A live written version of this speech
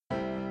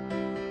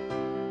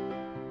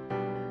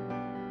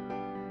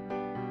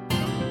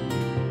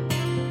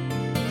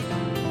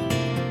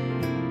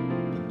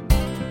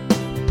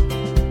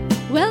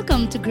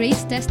Welcome to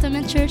Grace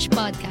Testament Church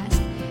Podcast.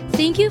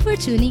 Thank you for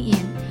tuning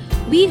in.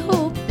 We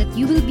hope that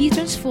you will be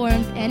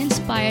transformed and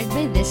inspired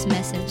by this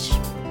message.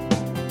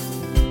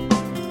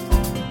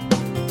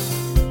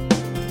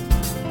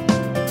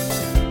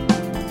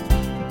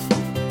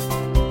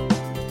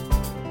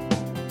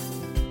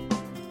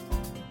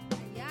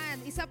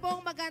 Ayan, isa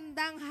pong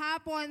magandang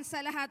hapon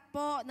sa lahat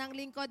po ng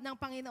lingkod ng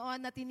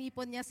Panginoon na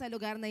tinipon niya sa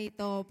lugar na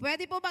ito.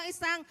 Pwede po bang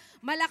isang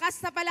malakas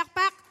na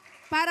palakpak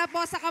para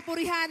po sa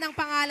kapurihan ng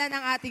pangalan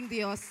ng ating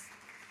Diyos?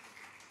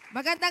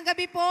 Magandang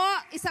gabi po,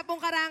 isa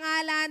pong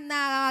karangalan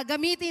na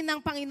gamitin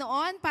ng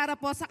Panginoon para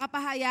po sa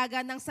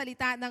kapahayagan ng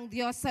salita ng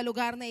Diyos sa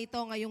lugar na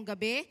ito ngayong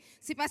gabi.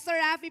 Si Pastor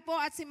Rafi po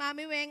at si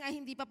Mami Weng ay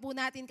hindi pa po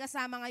natin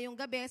kasama ngayong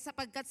gabi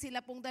sapagkat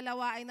sila pong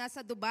dalawa ay nasa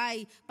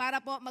Dubai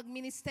para po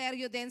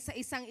magministeryo din sa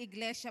isang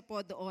iglesia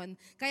po doon.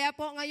 Kaya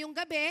po ngayong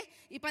gabi,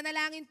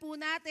 ipanalangin po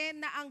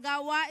natin na ang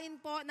gawain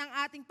po ng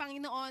ating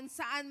Panginoon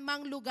saan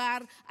mang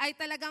lugar ay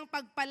talagang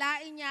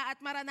pagpalain niya at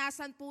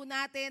maranasan po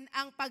natin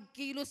ang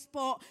pagkilos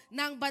po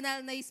ng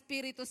banal na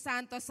Espiritu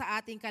Santo sa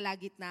ating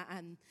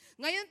kalagitnaan.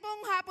 Ngayon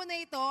pong hapon na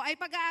ito ay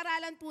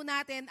pag-aaralan po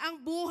natin ang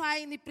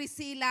buhay ni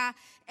Priscilla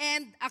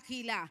and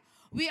Aquila.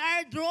 We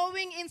are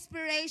drawing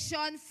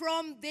inspiration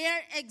from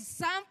their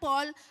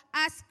example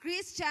as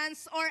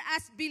Christians or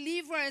as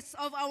believers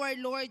of our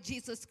Lord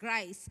Jesus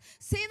Christ.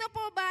 Sino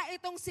po ba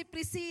itong si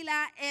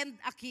Priscilla and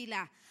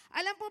Aquila?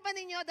 Alam po ba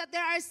ninyo that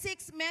there are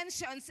 6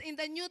 mentions in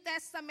the New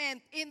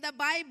Testament, in the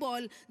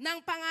Bible, ng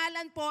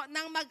pangalan po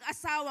ng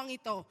mag-asawang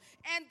ito.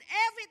 And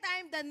every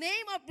time the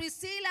name of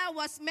Priscilla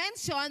was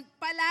mentioned,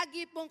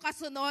 palagi pong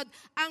kasunod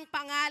ang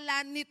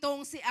pangalan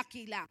nitong si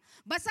Aquila.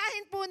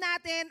 Basahin po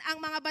natin ang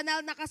mga banal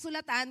na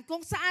kasulatan kung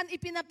saan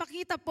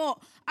ipinapakita po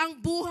ang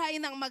buhay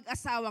ng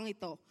mag-asawang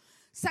ito.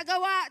 Sa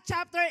Gawa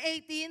chapter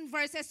 18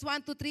 verses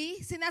 1 to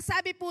 3,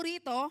 sinasabi po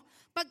rito,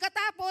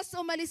 pagkatapos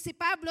umalis si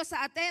Pablo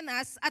sa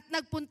Atenas at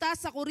nagpunta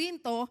sa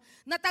Corinto,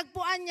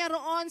 natagpuan niya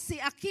roon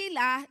si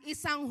Aquila,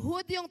 isang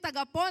Hudyong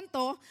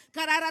taga-Ponto,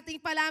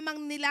 kararating pa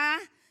lamang nila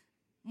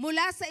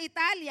mula sa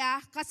Italia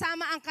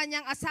kasama ang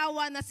kanyang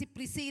asawa na si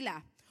Priscilla.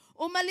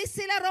 Umalis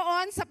sila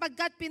roon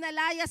sapagkat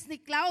pinalayas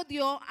ni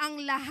Claudio ang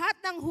lahat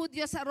ng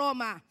Hudyo sa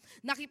Roma.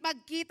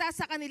 Nakipagkita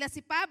sa kanila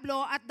si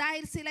Pablo at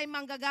dahil sila'y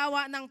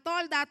manggagawa ng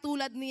tolda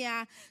tulad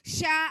niya,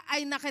 siya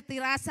ay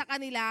nakatira sa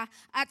kanila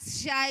at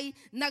siya'y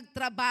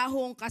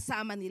nagtrabahong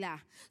kasama nila.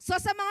 So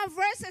sa mga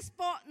verses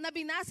po na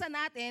binasa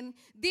natin,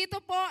 dito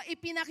po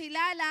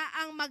ipinakilala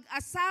ang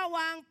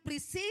mag-asawang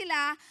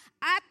Priscilla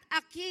at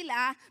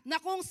Aquila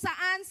na kung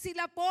saan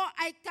sila po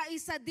ay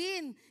kaisa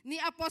din ni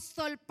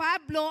Apostol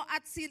Pablo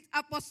at si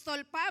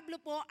Apostol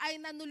Pablo po ay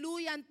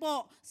nanuluyan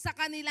po sa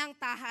kanilang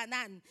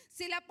tahanan.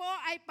 Sila po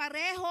ay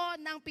pareho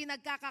ng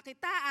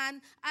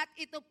pinagkakakitaan at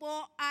ito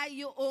po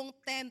ay yung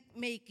tent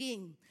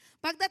making.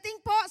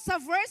 Pagdating po sa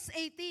verse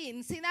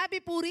 18,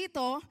 sinabi po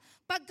rito,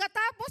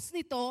 pagkatapos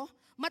nito,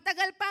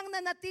 matagal pang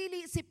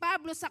nanatili si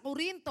Pablo sa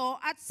Corinto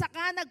at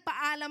saka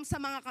nagpaalam sa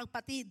mga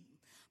kapatid.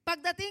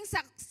 Pagdating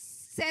sa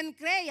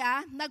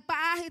Sencrea,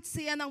 nagpaahit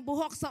siya ng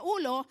buhok sa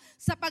ulo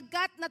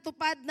sapagkat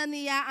natupad na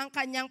niya ang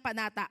kanyang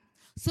panata.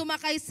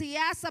 Sumakay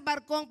siya sa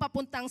barkong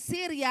papuntang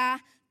Syria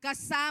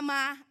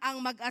kasama ang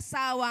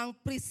mag-asawang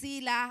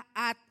Priscilla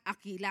at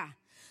Aquila.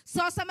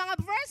 So sa mga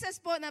verses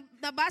po na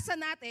nabasa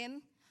natin,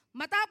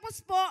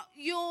 matapos po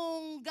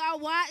yung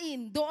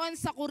gawain doon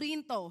sa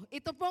Corinto,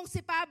 ito pong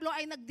si Pablo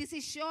ay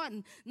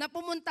nagdesisyon na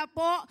pumunta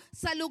po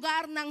sa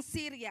lugar ng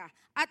Syria.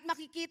 At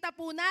makikita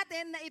po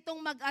natin na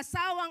itong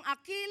mag-asawang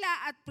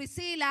Aquila at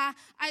Priscilla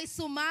ay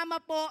sumama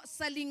po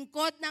sa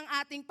lingkod ng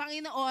ating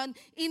Panginoon.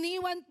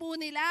 Iniwan po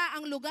nila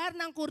ang lugar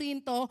ng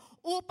Corinto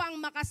upang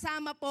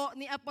makasama po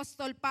ni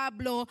Apostol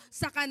Pablo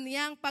sa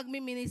kaniyang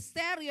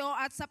pagmiministeryo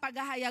at sa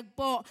paghahayag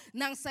po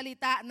ng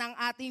salita ng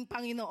ating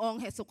Panginoong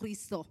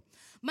Hesukristo.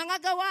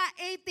 Mga Gawa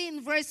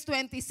 18 verse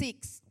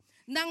 26.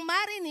 Nang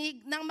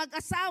marinig ng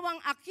mag-asawang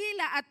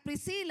Aquila at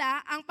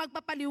Priscilla ang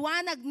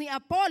pagpapaliwanag ni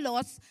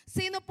Apolos,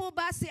 sino po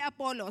ba si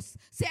Apolos?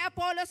 Si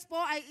Apolos po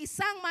ay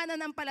isang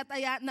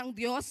mananampalataya ng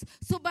Diyos,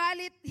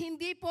 subalit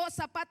hindi po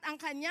sapat ang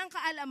kanyang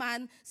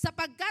kaalaman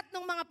sapagkat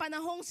nung mga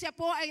panahong siya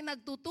po ay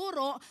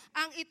nagtuturo,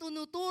 ang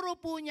itunuturo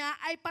po niya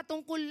ay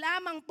patungkol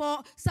lamang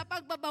po sa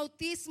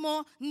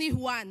pagbabautismo ni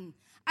Juan.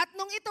 At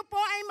nung ito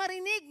po ay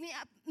marinig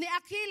ni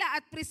Aquila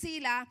at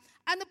Priscilla,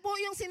 ano po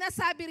yung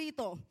sinasabi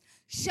rito?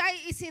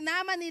 Siya'y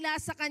isinama nila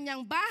sa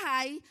kanyang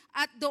bahay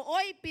at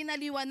dooy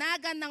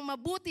pinaliwanagan ng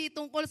mabuti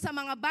tungkol sa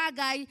mga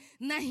bagay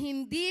na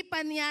hindi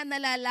pa niya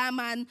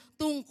nalalaman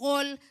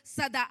tungkol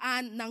sa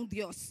daan ng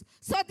Diyos.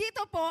 So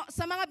dito po,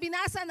 sa mga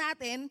binasa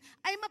natin,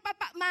 ay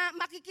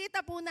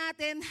makikita po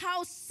natin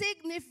how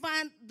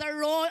significant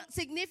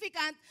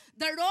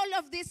the role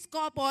of this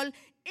couple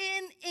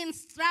in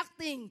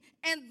instructing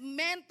and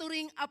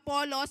mentoring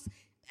Apollos.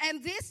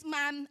 And this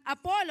man,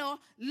 Apollo,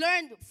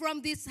 learned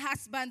from this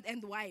husband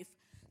and wife.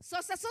 So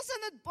sa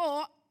susunod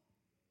po,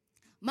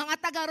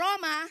 mga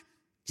taga-Roma,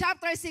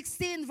 chapter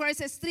 16,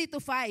 verses 3 to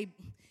 5.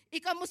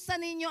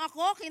 Ikamusta ninyo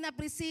ako kina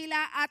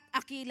Priscilla at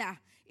Aquila.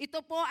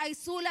 Ito po ay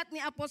sulat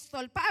ni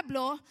Apostol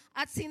Pablo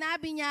at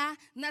sinabi niya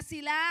na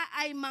sila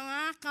ay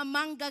mga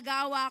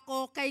kamanggagawa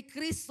ko kay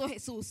Kristo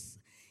Jesus.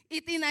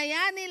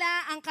 Itinaya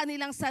nila ang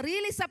kanilang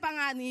sarili sa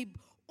panganib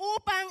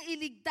upang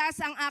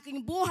iligtas ang aking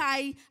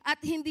buhay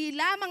at hindi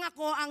lamang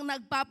ako ang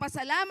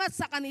nagpapasalamat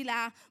sa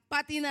kanila,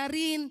 pati na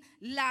rin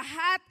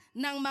lahat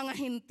ng mga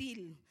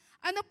hintil.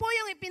 Ano po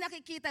yung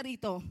ipinakikita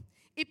rito?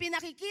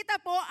 Ipinakikita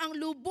po ang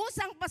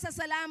lubusang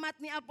pasasalamat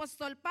ni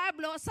Apostol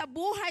Pablo sa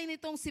buhay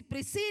nitong si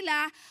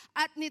Priscilla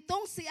at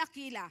nitong si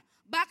Aquila.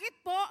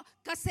 Bakit po?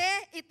 Kasi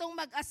itong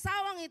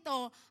mag-asawang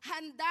ito,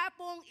 handa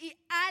pong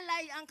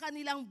ialay ang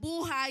kanilang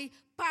buhay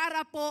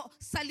para po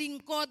sa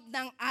lingkod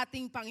ng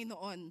ating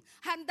Panginoon.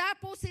 Handa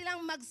po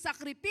silang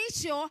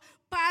magsakripisyo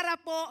para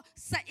po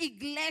sa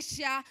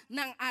iglesia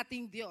ng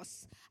ating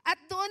Diyos.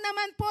 At doon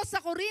naman po sa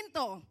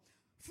Korinto,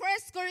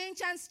 1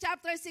 Corinthians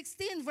chapter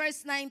 16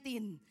 verse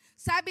 19.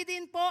 Sabi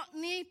din po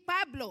ni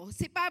Pablo,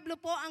 si Pablo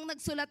po ang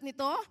nagsulat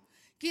nito,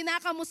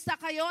 kinakamusta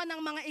kayo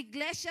ng mga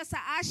iglesia sa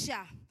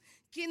Asia.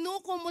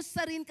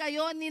 Kinukumusta rin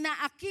kayo ni na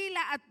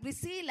Aquila at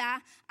Priscilla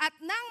at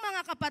ng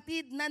mga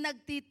kapatid na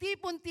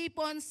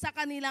nagtitipon-tipon sa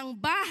kanilang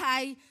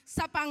bahay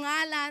sa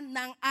pangalan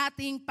ng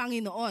ating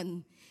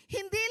Panginoon.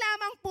 Hindi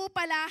lamang po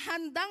pala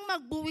handang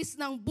magbuwis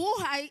ng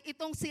buhay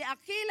itong si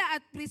Aquila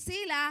at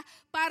Priscilla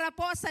para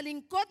po sa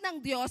lingkod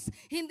ng Diyos,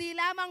 hindi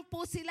lamang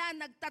po sila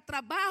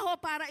nagtatrabaho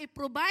para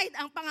i-provide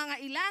ang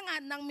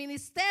pangangailangan ng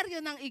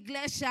ministeryo ng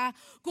iglesia,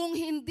 kung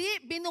hindi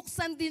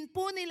binuksan din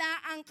po nila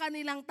ang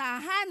kanilang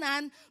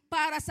tahanan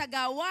para sa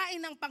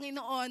gawain ng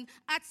Panginoon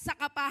at sa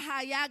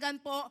kapahayagan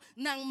po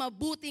ng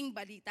mabuting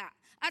balita.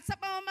 At sa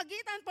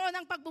pamamagitan po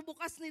ng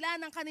pagbubukas nila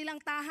ng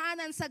kanilang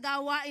tahanan sa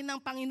gawain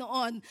ng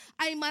Panginoon,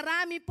 ay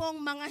marami pong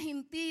mga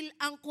hintil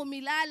ang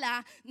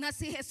kumilala na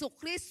si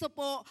Jesucristo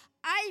po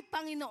ay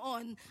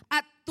Panginoon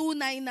at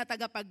tunay na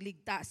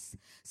tagapagligtas.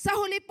 Sa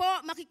huli po,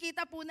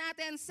 makikita po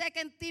natin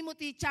 2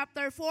 Timothy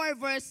chapter 4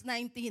 verse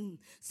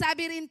 19.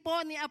 Sabi rin po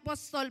ni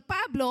Apostol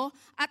Pablo,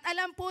 at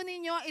alam po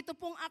ninyo, ito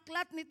pong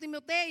aklat ni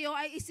Timoteo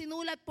ay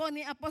isinulat po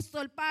ni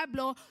Apostol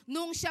Pablo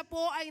nung siya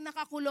po ay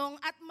nakakulong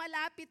at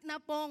malapit na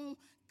pong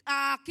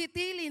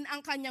kitilin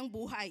ang kanyang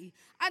buhay.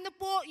 Ano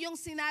po yung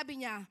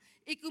sinabi niya?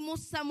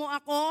 Ikumusta mo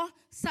ako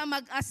sa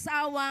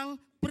mag-asawang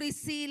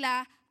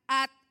Priscilla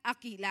at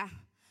Aquila.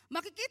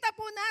 Makikita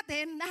po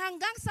natin na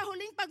hanggang sa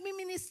huling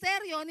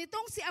pagmiministeryo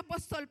nitong si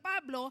Apostol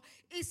Pablo,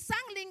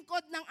 isang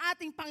lingkod ng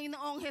ating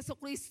Panginoong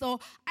Hesukristo,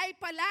 ay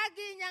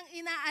palagi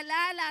niyang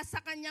inaalala sa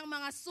kanyang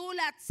mga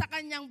sulat, sa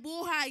kanyang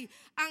buhay,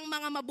 ang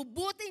mga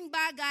mabubuting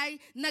bagay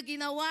na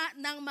ginawa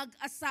ng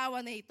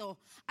mag-asawa na ito.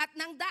 At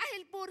nang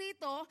dahil po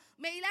rito,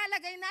 may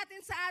ilalagay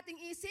natin sa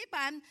ating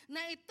isipan na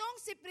itong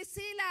si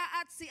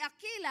Priscilla at si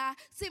Aquila,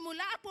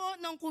 simula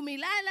po nung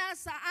kumilala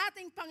sa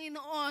ating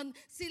Panginoon,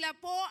 sila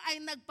po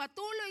ay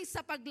nagpatuloy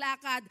sa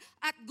paglakad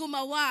at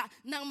gumawa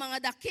ng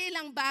mga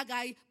dakilang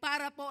bagay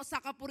para po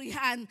sa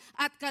kapurihan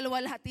at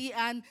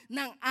kaluwalhatian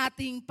ng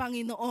ating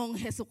Panginoong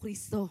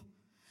Hesukristo.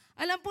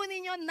 Alam po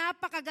ninyo,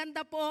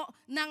 napakaganda po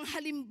ng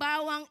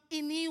halimbawang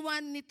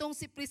iniwan nitong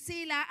si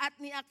Priscilla at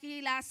ni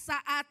Aquila sa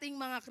ating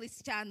mga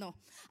Kristiyano.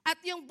 At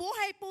yung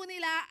buhay po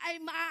nila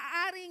ay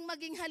maaaring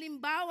maging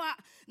halimbawa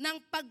ng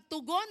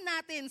pagtugon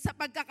natin sa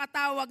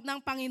pagkakatawag ng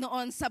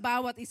Panginoon sa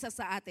bawat isa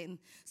sa atin.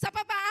 Sa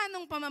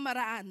papaanong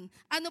pamamaraan,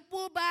 ano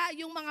po ba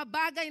yung mga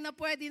bagay na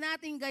pwede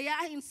nating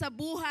gayahin sa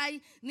buhay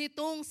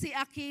nitong si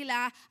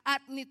Aquila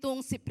at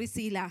nitong si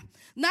Priscilla?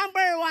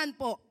 Number 1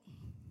 po,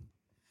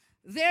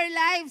 their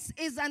lives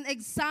is an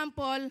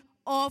example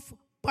of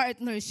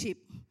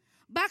partnership.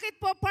 Bakit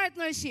po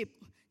partnership?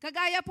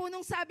 Kagaya po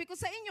nung sabi ko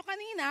sa inyo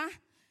kanina,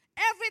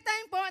 every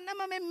time po na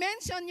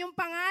ma-mention yung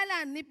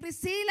pangalan ni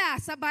Priscilla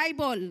sa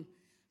Bible,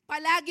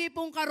 palagi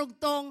pong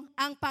karugtong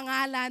ang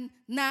pangalan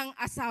ng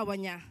asawa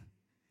niya.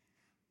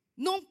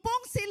 Nung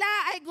pong sila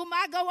ay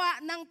gumagawa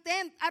ng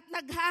tent at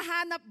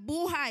naghahanap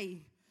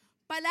buhay,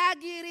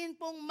 palagi rin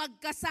pong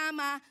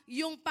magkasama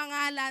yung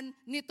pangalan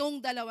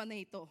nitong dalawa na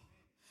ito.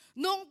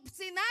 Nung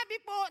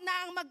sinabi po na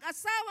ang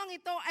mag-asawang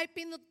ito ay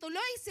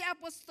pinutuloy si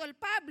Apostol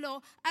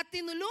Pablo at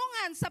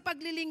tinulungan sa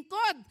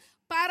paglilingkod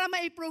para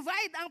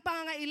mai-provide ang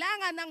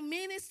pangangailangan ng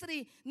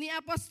ministry ni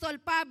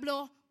Apostol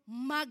Pablo,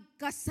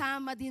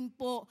 magkasama din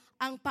po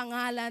ang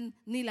pangalan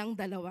nilang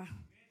dalawa.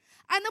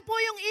 Ano po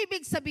yung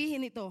ibig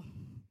sabihin nito?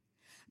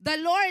 The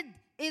Lord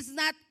is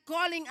not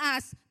calling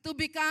us to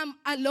become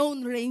a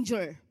lone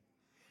ranger.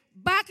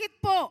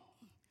 Bakit po?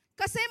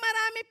 Kasi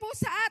marami po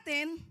sa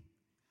atin,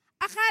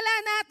 akala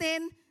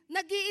natin,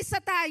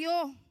 nag-iisa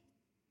tayo.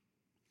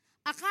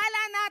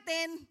 Akala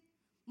natin,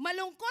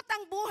 malungkot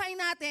ang buhay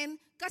natin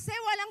kasi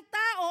walang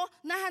tao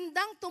na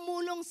handang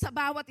tumulong sa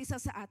bawat isa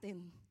sa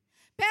atin.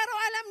 Pero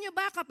alam nyo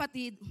ba,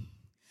 kapatid,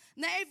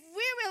 na if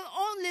we will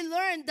only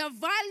learn the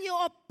value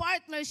of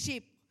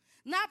partnership,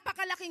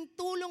 napakalaking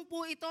tulong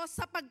po ito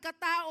sa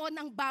pagkatao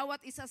ng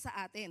bawat isa sa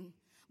atin.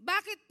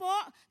 Bakit po?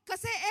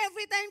 Kasi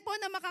every time po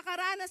na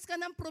makakaranas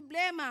ka ng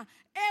problema,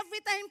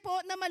 every time po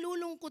na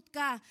malulungkot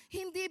ka,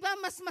 hindi ba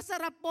mas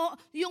masarap po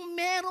yung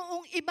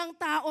merong ibang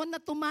tao na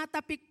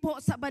tumatapik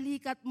po sa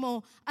balikat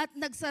mo at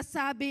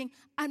nagsasabing,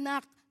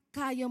 anak,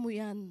 kaya mo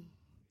yan.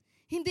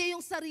 Hindi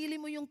yung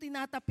sarili mo yung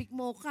tinatapik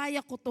mo,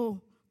 kaya ko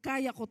to,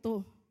 kaya ko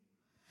to.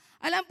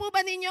 Alam po ba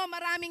ninyo,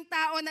 maraming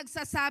tao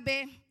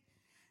nagsasabi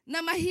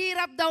na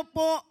mahirap daw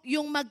po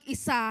yung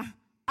mag-isa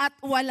at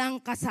walang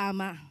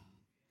kasama.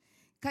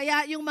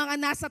 Kaya yung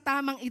mga nasa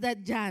tamang edad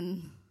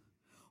dyan,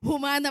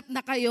 humanap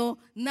na kayo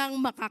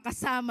ng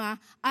makakasama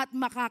at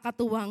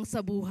makakatuwang sa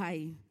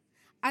buhay.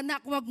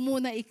 Anak, wag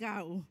muna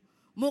ikaw.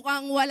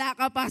 Mukhang wala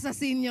ka pa sa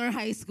senior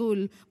high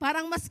school.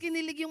 Parang mas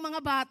kinilig yung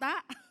mga bata.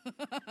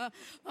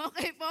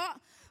 Okay po?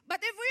 But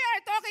if we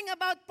are talking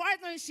about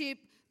partnership,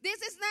 this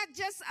is not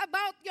just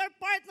about your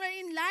partner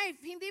in life.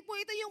 Hindi po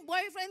ito yung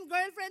boyfriend,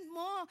 girlfriend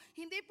mo.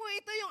 Hindi po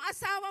ito yung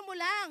asawa mo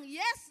lang.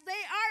 Yes,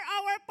 they are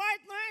our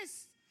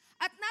partners.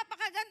 At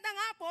napakaganda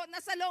nga po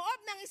na sa loob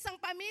ng isang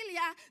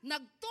pamilya,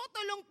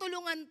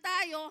 nagtutulong-tulungan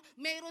tayo,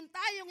 mayroon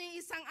tayong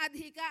iisang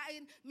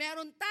adhikain,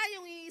 mayroon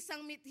tayong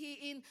iisang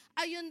mithiin.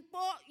 Ayun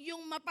po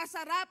yung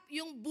mapasarap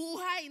yung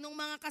buhay ng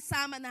mga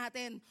kasama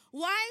natin.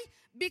 Why?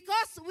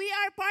 Because we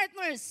are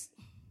partners.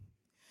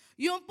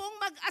 Yung pong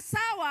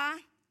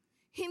mag-asawa,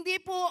 hindi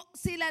po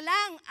sila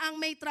lang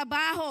ang may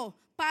trabaho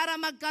para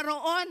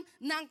magkaroon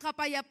ng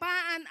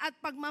kapayapaan at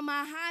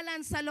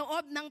pagmamahalan sa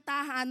loob ng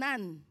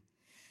tahanan.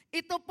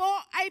 Ito po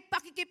ay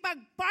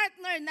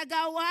pakikipag-partner na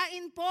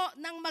gawain po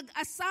ng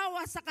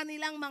mag-asawa sa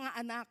kanilang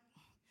mga anak.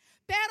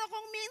 Pero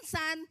kung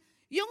minsan,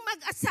 yung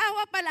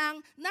mag-asawa pa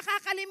lang,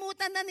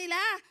 nakakalimutan na nila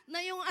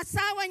na yung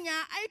asawa niya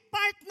ay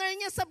partner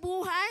niya sa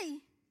buhay.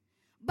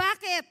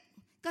 Bakit?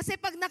 Kasi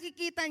pag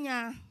nakikita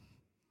niya,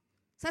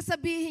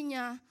 sasabihin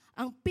niya,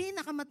 ang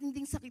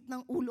pinakamatinding sakit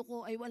ng ulo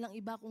ko ay walang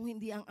iba kung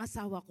hindi ang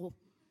asawa ko.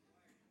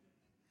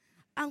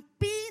 Ang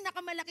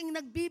pinakamalaking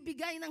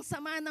nagbibigay ng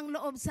sama ng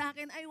loob sa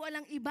akin ay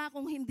walang iba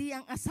kung hindi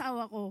ang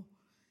asawa ko.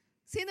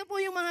 Sino po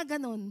yung mga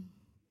ganon?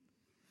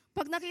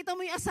 Pag nakita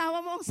mo yung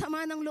asawa mo, ang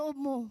sama ng loob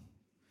mo.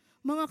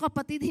 Mga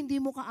kapatid, hindi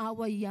mo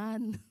kaaway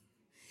yan.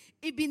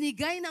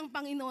 Ibinigay ng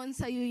Panginoon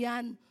sa iyo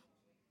yan.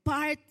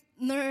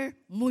 Partner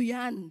mo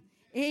yan.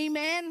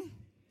 Amen?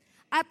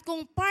 At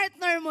kung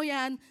partner mo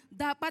yan,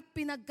 dapat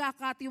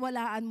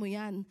pinagkakatiwalaan mo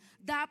yan.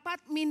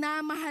 Dapat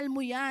minamahal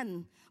mo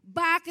yan.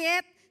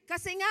 Bakit?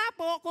 Kasi nga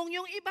po, kung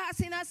yung iba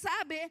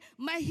sinasabi,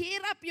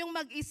 mahirap yung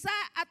mag-isa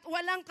at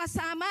walang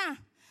kasama.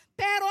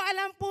 Pero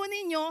alam po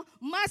ninyo,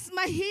 mas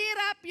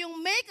mahirap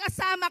yung may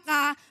kasama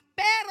ka,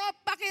 pero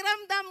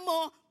pakiramdam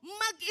mo,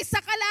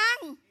 mag-isa ka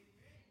lang.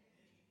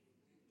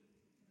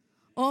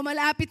 O,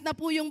 malapit na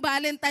po yung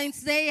Valentine's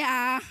Day,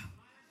 ha?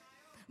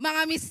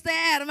 Mga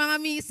mister, mga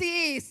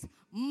misis,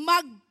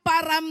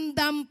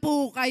 magparamdam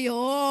po kayo.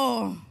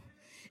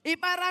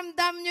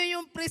 Iparamdam nyo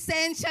yung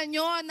presensya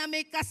nyo na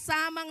may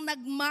kasamang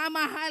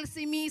nagmamahal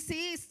si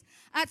misis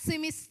at si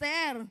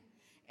mister.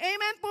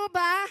 Amen po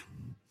ba?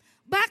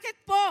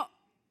 Bakit po?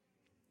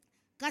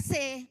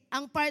 Kasi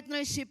ang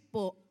partnership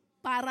po,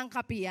 parang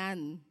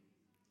kapiyan.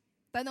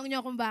 Tanong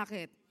nyo kung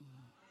bakit.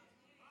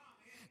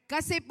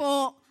 Kasi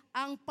po,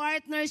 ang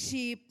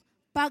partnership,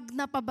 pag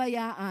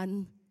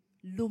napabayaan,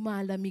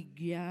 lumalamig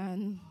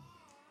yan.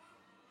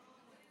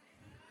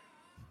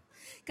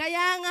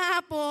 Kaya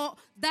nga po,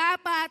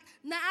 dapat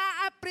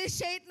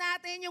na-appreciate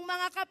natin yung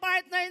mga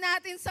kapartner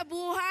natin sa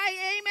buhay.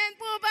 Amen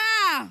po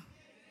ba?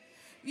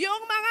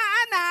 Yung mga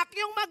anak,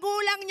 yung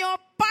magulang nyo,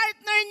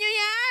 partner nyo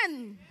yan.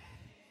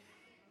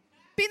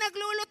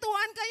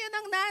 Pinaglulutuan kayo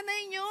ng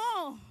nanay nyo.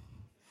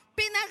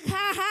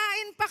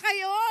 Pinaghahain pa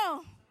kayo.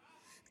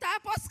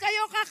 Tapos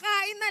kayo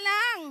kakain na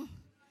lang.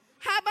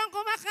 Habang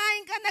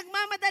kumakain ka,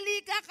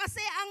 nagmamadali ka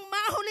kasi ang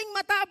mahuling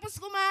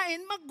matapos kumain,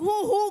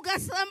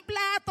 maghuhugas ng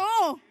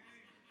plato.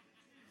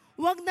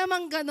 Huwag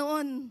namang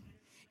ganoon.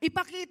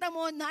 Ipakita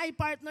mo na ay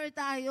partner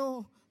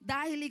tayo.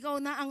 Dahil ikaw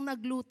na ang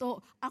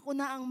nagluto, ako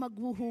na ang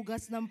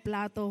maghuhugas ng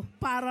plato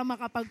para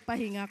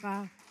makapagpahinga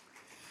ka.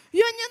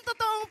 Yun yung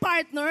totoong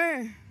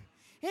partner.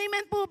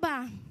 Amen po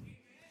ba?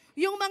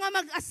 Yung mga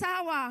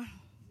mag-asawa,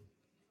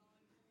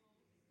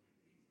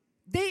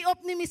 day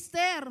off ni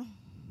mister.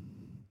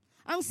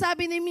 Ang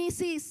sabi ni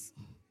misis,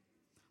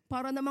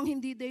 para namang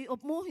hindi day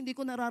off mo, hindi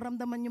ko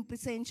nararamdaman yung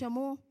presensya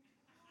mo.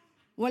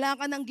 Wala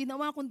ka nang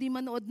ginawa kundi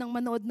manood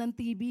ng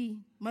TV,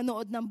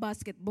 manood ng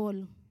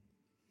basketball.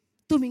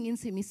 Tumingin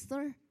si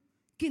mister,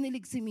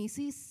 kinilig si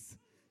misis.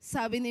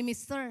 Sabi ni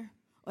mister,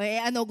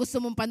 ano gusto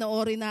mong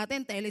panoorin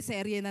natin?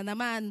 Teleserye na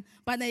naman,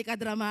 panay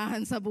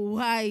kadramahan sa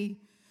buhay.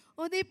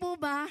 O di po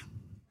ba?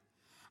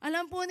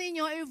 Alam po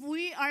ninyo, if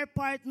we are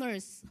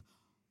partners,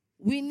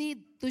 we need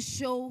to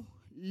show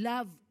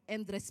love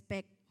and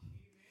respect.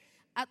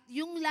 At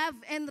yung love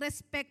and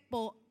respect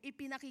po,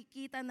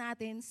 ipinakikita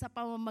natin sa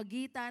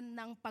pamamagitan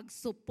ng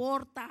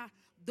pagsuporta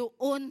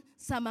doon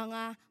sa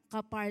mga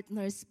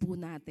kapartners po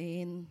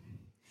natin.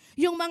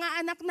 Yung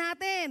mga anak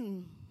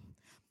natin,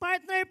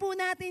 partner po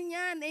natin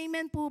yan.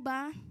 Amen po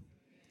ba?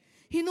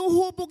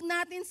 Hinuhubog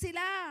natin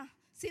sila.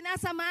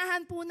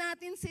 Sinasamahan po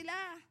natin sila.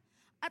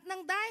 At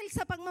nang dahil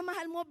sa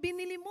pagmamahal mo,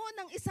 binili mo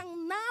ng isang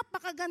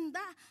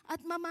napakaganda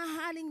at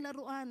mamahaling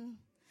laruan.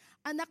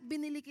 Anak,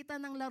 binili kita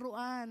ng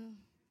laruan.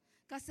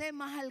 Kasi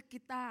mahal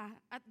kita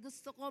at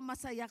gusto ko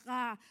masaya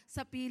ka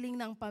sa piling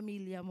ng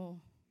pamilya mo.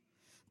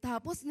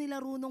 Tapos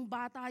nilaro nung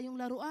bata yung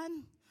laruan.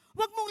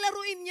 Huwag mong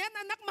laruin yan,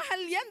 anak,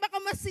 mahal yan, baka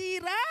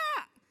masira.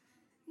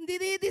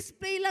 Hindi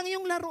display lang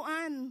yung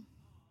laruan.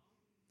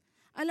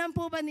 Alam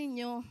po ba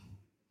ninyo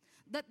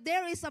that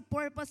there is a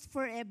purpose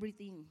for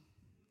everything?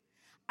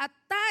 At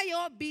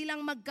tayo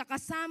bilang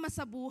magkakasama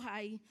sa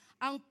buhay,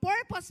 ang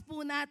purpose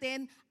po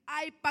natin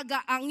ay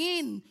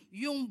pag-aangin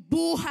yung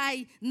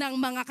buhay ng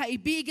mga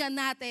kaibigan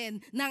natin,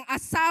 ng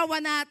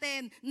asawa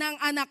natin, ng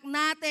anak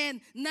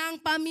natin, ng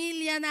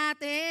pamilya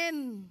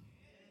natin.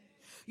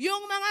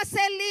 Yung mga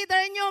cell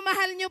leader nyo,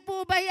 mahal nyo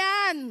po ba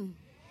yan?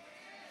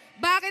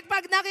 Bakit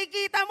pag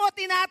nakikita mo,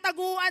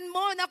 tinataguan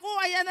mo, naku,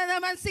 ayan na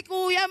naman si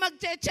kuya,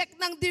 mag-check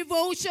ng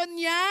devotion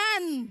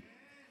yan.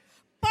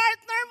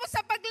 Partner mo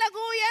sa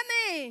paglago yan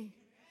eh.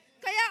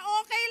 Kaya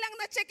okay lang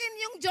na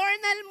checkin yung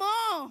journal mo.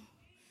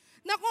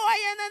 Naku,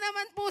 ayan na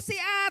naman po si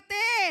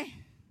ate.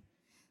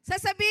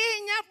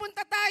 Sasabihin niya,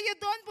 punta tayo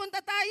doon,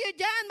 punta tayo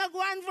dyan,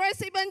 mag-one verse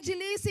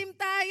evangelism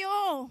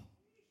tayo.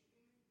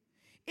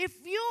 If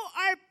you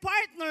are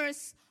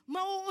partners,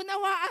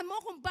 mauunawaan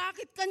mo kung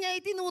bakit kanya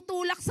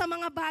itinutulak sa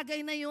mga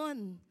bagay na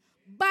yon.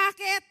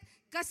 Bakit?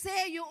 Kasi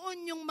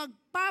yun yung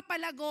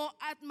magpapalago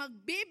at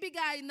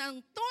magbibigay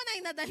ng tunay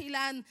na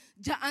dahilan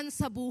dyan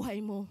sa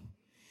buhay mo.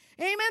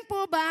 Amen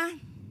po ba?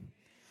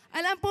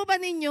 Alam po ba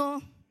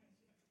ninyo,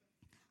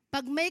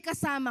 pag may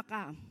kasama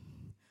ka,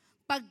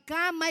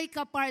 pagka may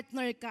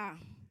kapartner ka,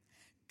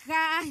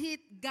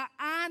 kahit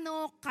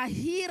gaano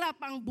kahirap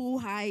ang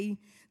buhay,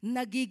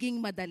 nagiging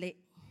madali.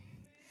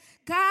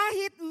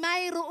 Kahit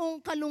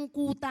mayroong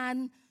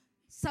kalungkutan,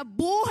 sa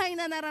buhay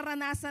na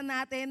nararanasan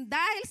natin,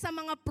 dahil sa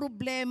mga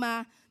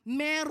problema,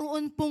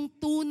 meron pong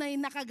tunay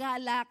na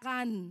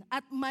kagalakan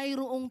at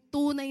mayroong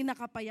tunay na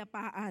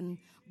kapayapaan.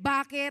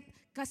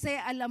 Bakit? Kasi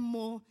alam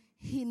mo,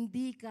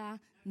 hindi ka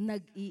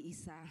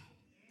nag-iisa.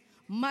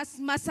 Mas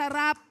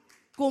masarap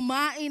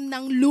kumain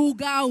ng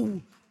lugaw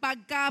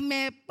pagka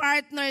may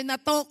partner na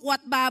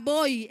tokwat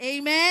baboy.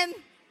 Amen?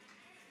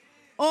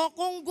 O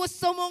kung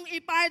gusto mong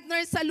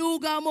i-partner sa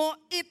lugaw mo,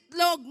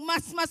 itlog,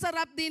 mas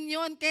masarap din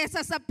yon kesa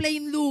sa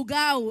plain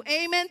lugaw.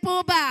 Amen po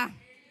ba?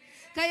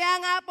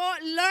 Kaya nga po,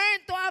 learn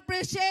to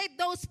appreciate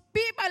those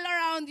people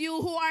around you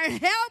who are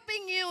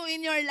helping you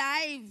in your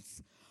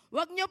lives.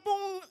 Wag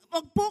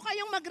po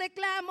kayong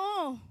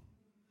magreklamo.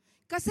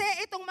 Kasi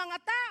itong mga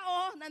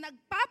tao na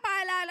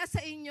nagpapaalala sa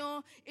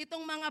inyo,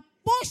 itong mga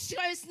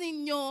pushers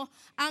ninyo,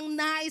 ang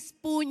nais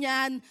po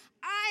niyan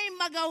ay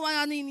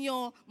magawa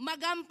ninyo,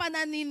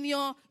 magampanan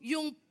ninyo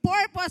yung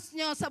purpose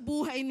nyo sa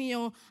buhay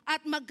niyo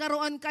at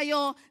magkaroon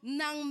kayo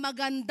ng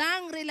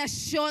magandang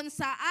relasyon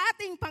sa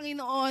ating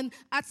Panginoon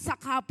at sa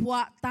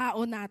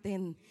kapwa-tao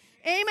natin.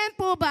 Amen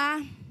po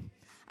ba?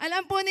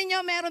 Alam po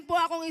ninyo, meron po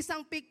akong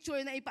isang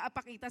picture na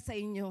ipapakita sa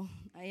inyo.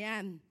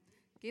 Ayan.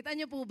 Kita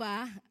niyo po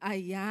ba?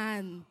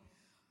 Ayan.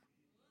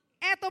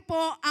 Ito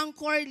po ang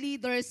core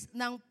leaders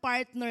ng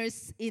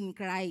Partners in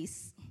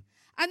Christ.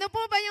 Ano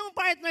po ba yung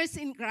Partners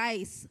in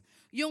Christ?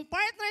 Yung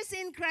Partners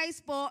in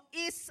Christ po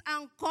is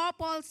ang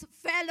couples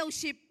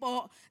fellowship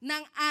po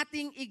ng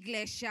ating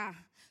iglesia.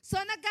 So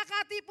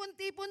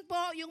nagkakatipon-tipon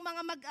po yung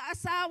mga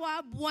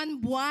mag-aasawa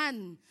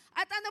buwan-buwan.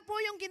 At ano po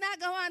yung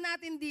ginagawa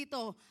natin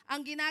dito?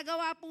 Ang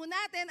ginagawa po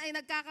natin ay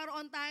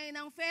nagkakaroon tayo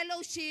ng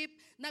fellowship,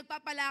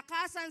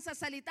 nagpapalakasan sa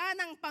salita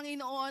ng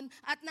Panginoon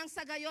at nang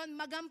sa gayon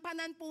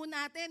magampanan po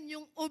natin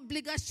yung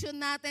obligasyon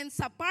natin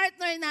sa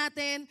partner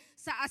natin,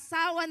 sa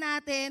asawa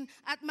natin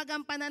at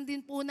magampanan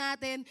din po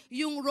natin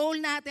yung role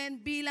natin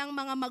bilang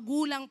mga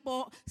magulang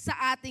po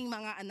sa ating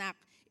mga anak.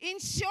 In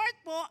short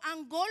po,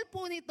 ang goal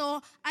po nito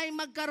ay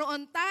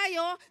magkaroon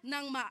tayo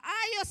ng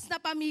maayos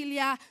na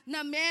pamilya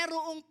na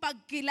merong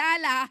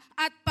pagkilala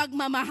at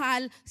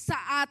pagmamahal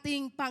sa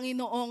ating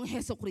Panginoong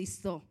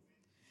Hesukristo.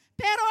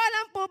 Pero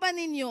alam po ba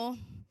ninyo,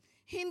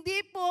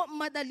 hindi po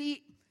madali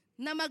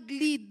na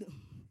mag-lead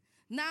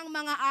ng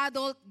mga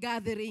adult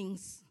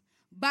gatherings.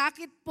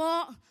 Bakit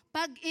po?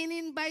 Pag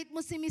in-invite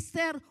mo si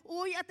Mister,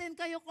 uy, attend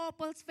kayo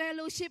couples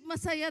fellowship,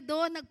 masaya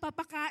doon,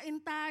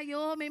 nagpapakain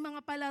tayo, may mga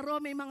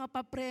palaro, may mga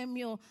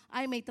papremyo,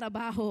 ay may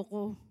trabaho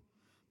ko.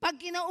 Pag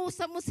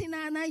kinausap mo si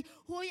nanay,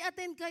 huy,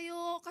 attend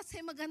kayo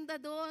kasi maganda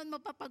doon,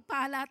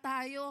 mapapagpala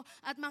tayo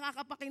at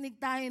makakapakinig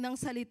tayo ng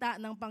salita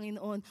ng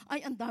Panginoon.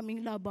 Ay, ang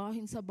daming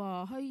labahin sa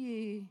bahay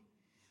eh.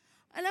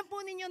 Alam po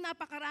ninyo,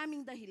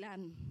 napakaraming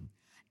dahilan.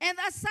 And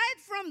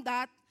aside from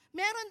that,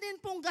 meron din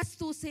pong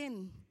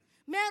gastusin.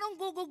 Merong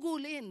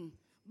gugugulin.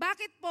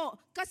 Bakit po?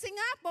 Kasi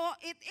nga po,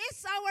 it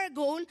is our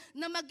goal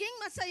na maging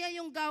masaya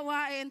yung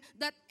gawain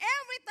that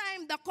every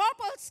time the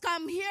couples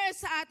come here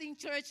sa ating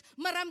church,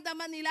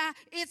 maramdaman nila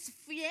it's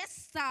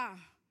fiesta.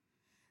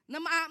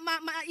 Na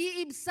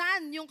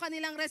maiibsan yung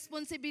kanilang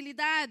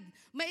responsibilidad.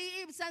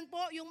 Maiibsan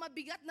po yung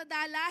mabigat na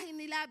dalahin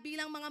nila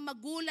bilang mga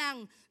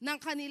magulang ng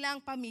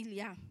kanilang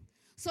pamilya.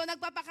 So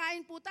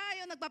nagpapakain po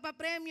tayo,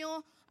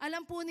 nagpapapremyo.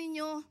 Alam po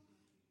ninyo,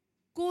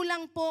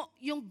 kulang po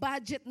yung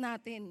budget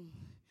natin.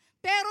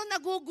 Pero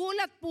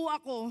nagugulat po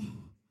ako.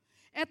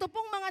 Ito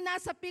pong mga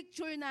nasa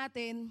picture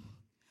natin,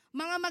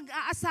 mga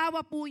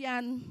mag-aasawa po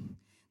yan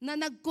na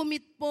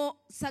nag-commit po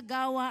sa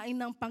gawain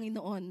ng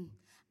Panginoon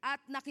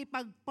at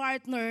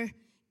nakipag-partner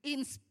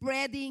in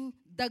spreading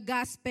the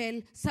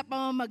gospel sa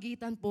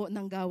pamamagitan po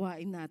ng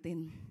gawain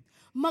natin.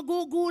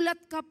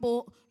 Magugulat ka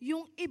po,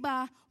 yung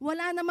iba,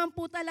 wala naman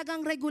po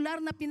talagang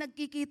regular na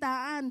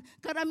pinagkikitaan.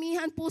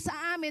 Karamihan po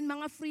sa amin,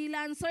 mga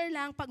freelancer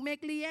lang, pag may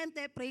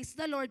kliyente, praise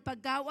the Lord,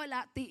 pagka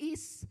wala,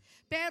 tiis.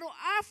 Pero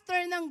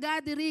after ng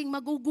gathering,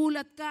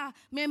 magugulat ka,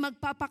 may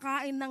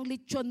magpapakain ng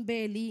lechon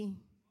belly.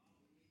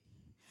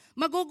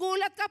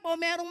 Magugulat ka po,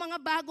 merong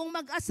mga bagong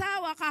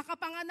mag-asawa,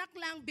 kakapanganak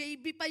lang,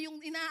 baby pa yung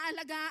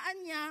inaalagaan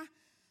niya,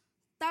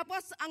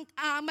 tapos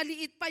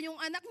maliit pa yung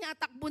anak niya,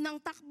 takbo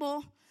ng takbo.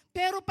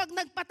 Pero pag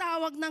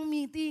nagpatawag ng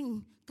meeting,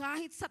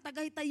 kahit sa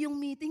Tagaytay yung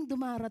meeting,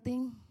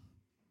 dumarating.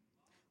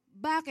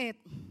 Bakit?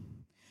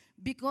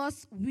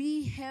 Because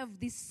we have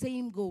this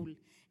same goal,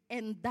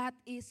 and that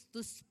is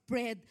to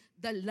spread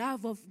the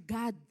love of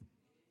God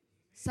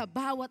sa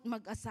bawat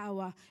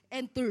mag-asawa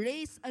and to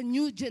raise a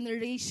new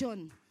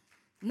generation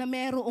na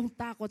merong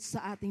takot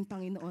sa ating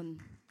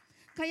Panginoon.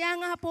 Kaya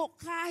nga po,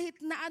 kahit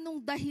na anong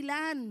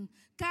dahilan,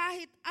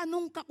 kahit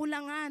anong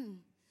kakulangan,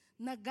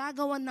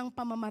 nagagawan ng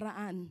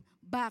pamamaraan.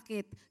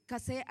 Bakit?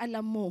 Kasi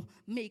alam mo,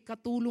 may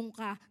katulong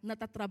ka na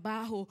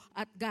tatrabaho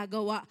at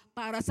gagawa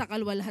para sa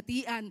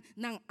kalwalhatian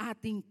ng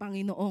ating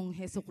Panginoong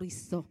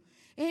Hesukristo.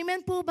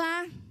 Amen po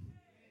ba?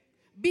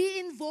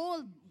 Be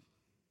involved.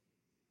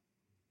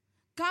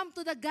 Come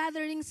to the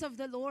gatherings of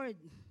the Lord.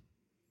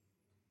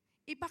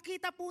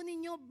 Ipakita po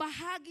ninyo,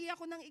 bahagi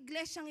ako ng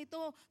iglesyang ito,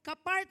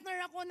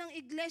 kapartner ako ng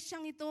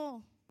iglesyang ito.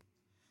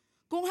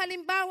 Kung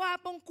halimbawa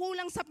pong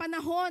kulang sa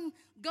panahon,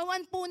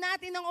 gawan po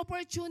natin ng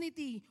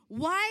opportunity.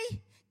 Why?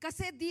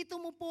 Kasi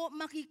dito mo po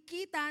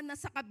makikita na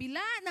sa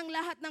kabila ng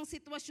lahat ng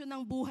sitwasyon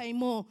ng buhay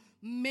mo,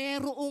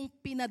 merong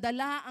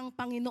pinadala ang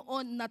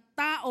Panginoon na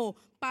tao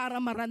para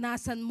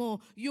maranasan mo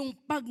yung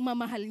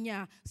pagmamahal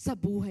niya sa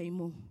buhay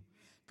mo.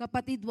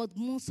 Kapatid, wag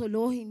mong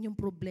solohin yung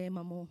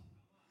problema mo.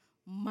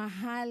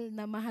 Mahal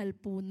na mahal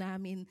po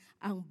namin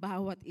ang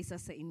bawat isa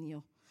sa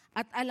inyo.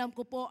 At alam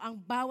ko po, ang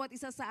bawat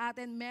isa sa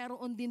atin,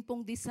 meron din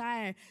pong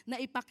desire na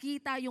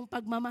ipakita yung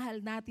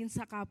pagmamahal natin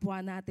sa kapwa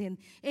natin.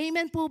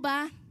 Amen po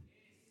ba?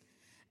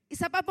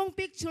 Isa pa pong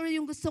picture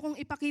yung gusto kong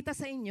ipakita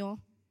sa inyo.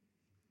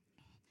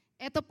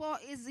 Ito po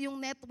is yung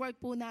network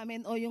po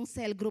namin o yung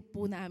cell group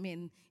po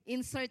namin.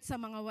 Insert sa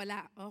mga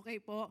wala.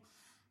 Okay po?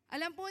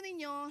 Alam po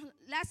ninyo,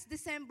 last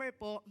December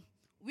po,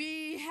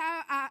 we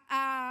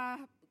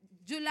have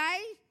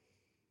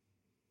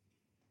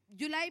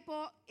July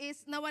po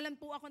is nawalan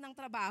po ako ng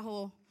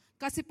trabaho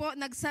kasi po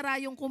nagsara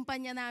yung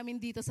kumpanya namin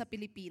dito sa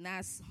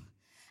Pilipinas.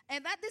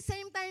 And at the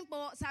same time po,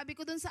 sabi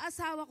ko dun sa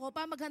asawa ko,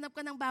 maghanap ka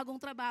ng bagong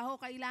trabaho,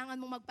 kailangan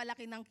mong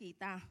magpalaki ng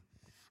kita.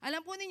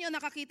 Alam po ninyo,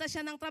 nakakita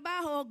siya ng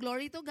trabaho,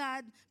 glory to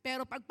God,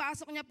 pero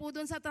pagpasok niya po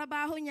dun sa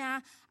trabaho niya,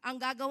 ang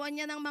gagawa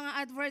niya ng mga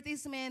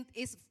advertisement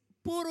is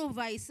puro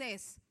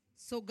vices.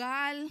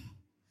 Sugal,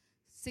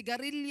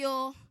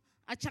 sigarilyo,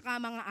 at saka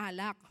mga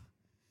alak.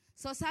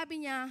 So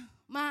sabi niya,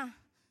 Ma,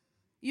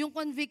 yung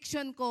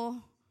conviction ko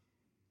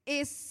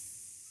is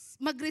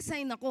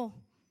mag-resign ako.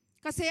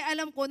 Kasi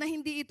alam ko na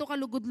hindi ito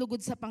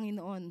kalugod-lugod sa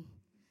Panginoon.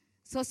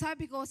 So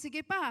sabi ko, sige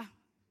pa,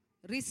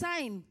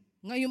 resign.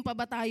 Ngayon pa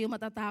ba tayo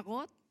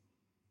matatakot?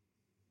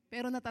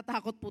 Pero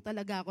natatakot po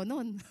talaga ako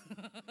noon.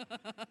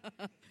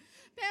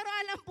 Pero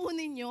alam po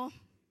ninyo,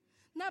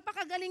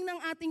 napakagaling ng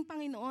ating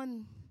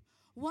Panginoon.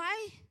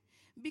 Why?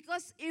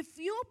 Because if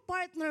you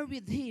partner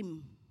with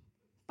Him,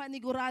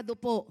 panigurado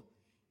po,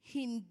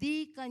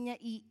 hindi kanya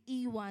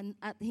iiwan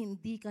at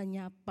hindi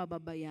kanya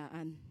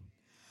pababayaan.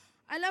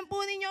 Alam po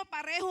ninyo,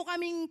 pareho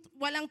kaming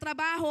walang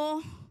trabaho,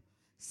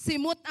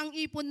 simot ang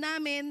ipon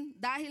namin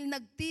dahil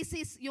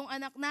nagtisis yung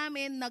anak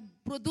namin,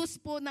 nag-produce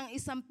po ng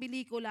isang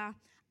pelikula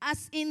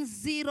as in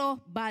zero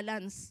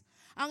balance.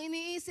 Ang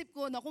iniisip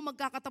ko, naku,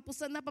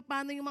 magkakatapusan na,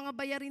 paano yung mga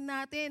bayarin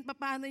natin,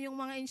 paano yung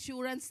mga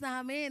insurance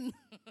namin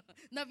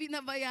na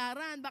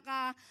binabayaran,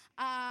 baka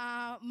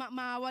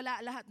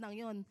mawala lahat ng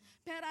yon.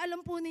 Pero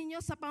alam po ninyo,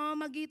 sa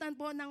pamamagitan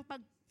po ng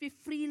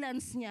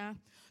pag-freelance niya,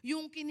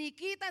 yung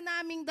kinikita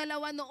naming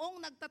dalawa noong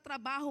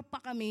nagtatrabaho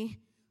pa kami,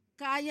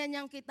 kaya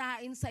niyang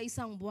kitain sa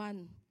isang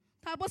buwan.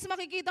 Tapos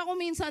makikita ko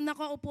minsan,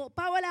 nakaupo,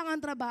 wala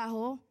kang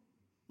trabaho,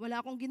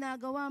 wala akong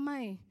ginagawa,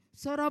 may.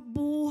 Sarap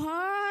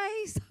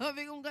buhay.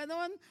 Sabi kong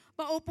ganon.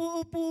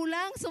 Paupo-upo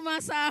lang,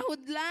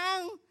 sumasahod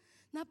lang.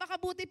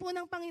 Napakabuti po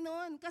ng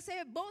Panginoon. Kasi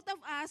both of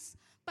us,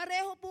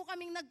 pareho po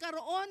kaming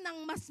nagkaroon ng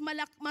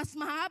mas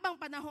mahabang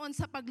panahon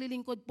sa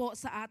paglilingkod po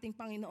sa ating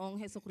Panginoong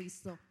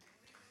Hesukristo.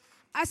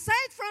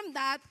 Aside from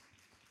that,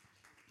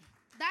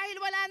 dahil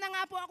wala na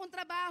nga po akong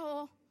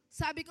trabaho,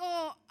 sabi ko,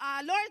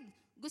 Lord,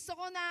 gusto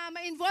ko na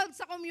ma-involve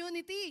sa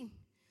community.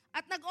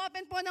 At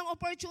nag-open po ng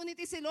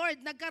opportunity si Lord.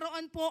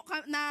 Nagkaroon po,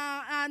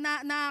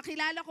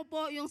 nakilala ko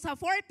po yung sa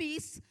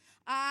 4-piece.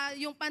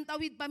 yung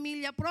Pantawid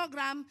Pamilya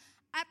Program,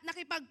 at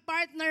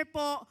nakipag-partner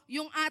po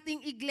yung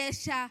ating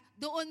iglesia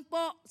doon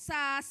po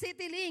sa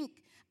CityLink.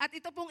 At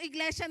ito pong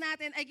iglesia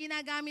natin ay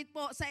ginagamit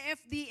po sa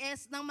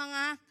FDS ng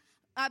mga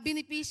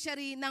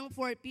beneficiary ng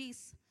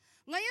 4Ps.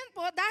 Ngayon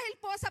po, dahil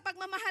po sa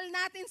pagmamahal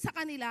natin sa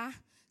kanila,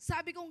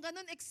 sabi kong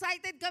ganun,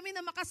 excited kami na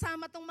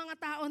makasama tong mga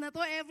tao na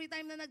to. Every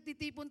time na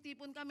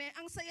nagtitipon-tipon kami,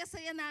 ang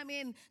saya-saya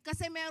namin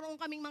kasi meron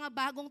kaming mga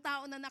bagong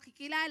tao na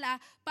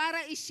nakikilala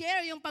para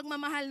i-share yung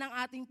pagmamahal ng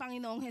ating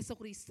Panginoong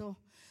Hesukristo.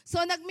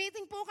 So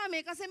nag-meeting po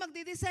kami kasi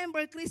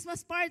magdi-December Christmas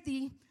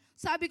party.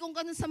 Sabi kong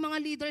ganun sa mga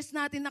leaders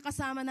natin na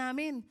kasama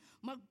namin,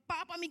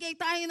 magpapamigay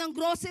tayo ng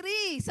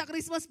grocery sa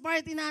Christmas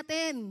party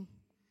natin.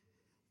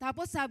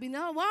 Tapos sabi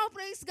na, wow,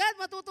 praise God,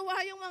 matutuwa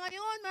yung mga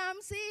yun,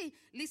 Ma'am C.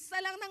 Lista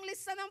lang ng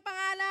lista ng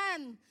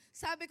pangalan.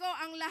 Sabi ko,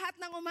 ang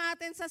lahat ng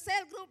umaaten sa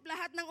cell group,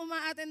 lahat ng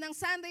umaaten ng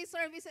Sunday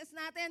services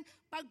natin,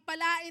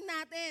 pagpalain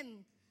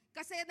natin.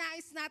 Kasi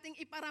nais nating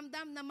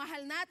iparamdam na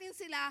mahal natin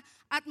sila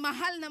at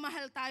mahal na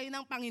mahal tayo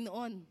ng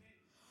Panginoon.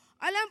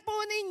 Alam po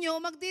ninyo,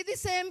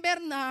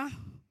 magdi-December na,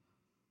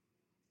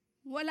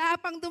 wala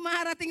pang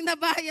dumarating na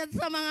bayad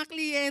sa mga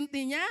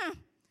kliyente niya.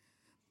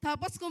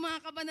 Tapos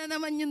kumakaba na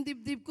naman yung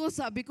dibdib ko.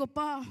 Sabi ko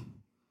pa,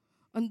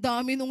 ang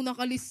dami nung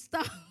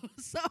nakalista.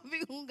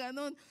 Sabi kong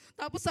ganun.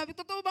 Tapos sabi,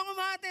 totoo bang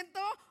umaaten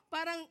to?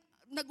 Parang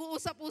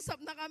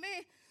nag-uusap-usap na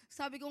kami.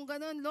 Sabi kong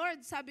ganun,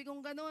 Lord, sabi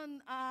kong ganun,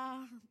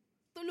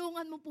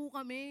 tulungan mo po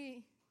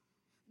kami.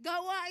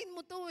 Gawain mo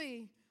to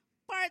eh.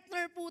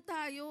 Partner po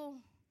tayo.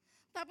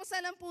 Tapos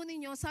alam po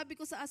ninyo, sabi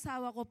ko sa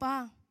asawa ko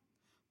pa,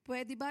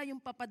 pwede ba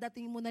yung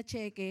papadating mo na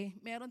cheque?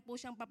 Meron po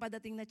siyang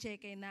papadating na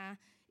cheque na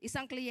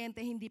isang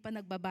kliyente hindi pa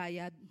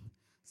nagbabayad.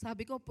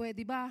 Sabi ko,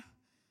 pwede ba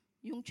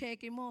yung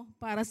cheque mo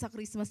para sa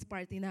Christmas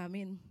party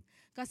namin?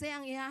 Kasi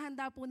ang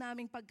ihahanda po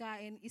naming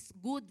pagkain is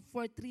good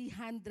for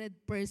 300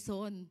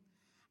 person.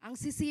 Ang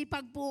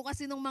sisipag po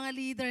kasi ng mga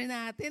leader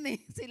natin eh.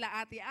 Sila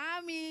Ate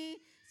Ami,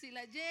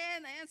 sila Jen,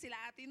 ayan, sila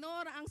Ate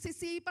Nora. Ang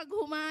sisipag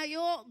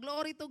humayo.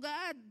 Glory to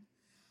God.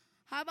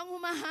 Habang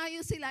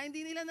humahayo sila,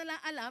 hindi nila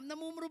alam na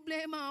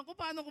problema ako.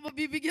 Paano ko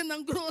mabibigyan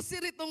ng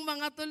grocery itong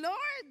mga to,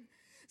 Lord?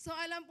 So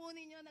alam po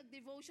ninyo,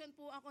 nag-devotion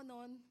po ako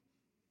noon.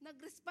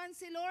 Nag-respond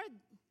si Lord.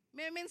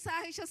 May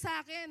mensahe siya sa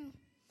akin.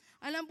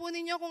 Alam po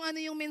ninyo kung ano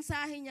yung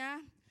mensahe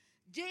niya?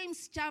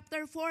 James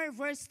chapter 4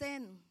 verse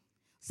 10.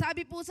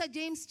 Sabi po sa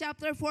James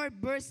chapter 4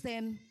 verse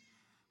 10,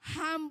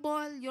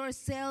 humble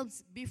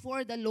yourselves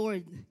before the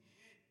Lord,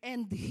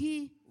 and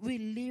He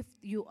will lift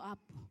you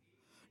up.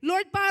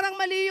 Lord, parang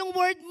mali yung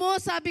word mo,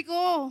 sabi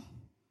ko.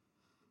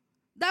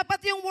 Dapat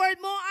yung word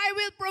mo, I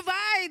will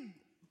provide.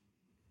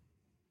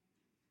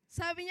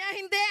 Sabi niya,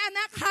 hindi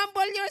anak,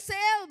 humble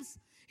yourselves.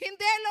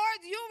 Hindi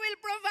Lord, you will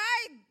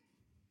provide.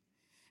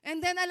 And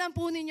then alam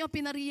po ninyo,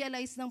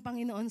 pinarealize ng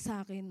Panginoon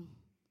sa akin,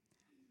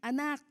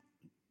 anak,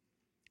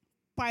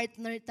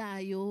 partner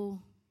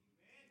tayo.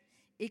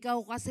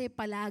 Ikaw kasi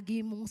palagi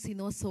mong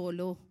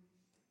sinosolo.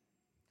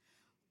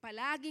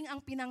 Palaging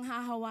ang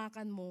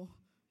pinanghahawakan mo,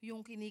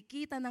 yung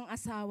kinikita ng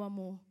asawa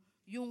mo,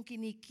 yung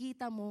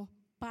kinikita mo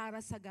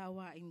para sa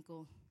gawain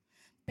ko.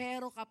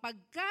 Pero kapag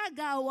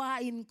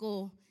kagawain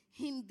ko,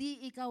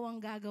 hindi ikaw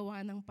ang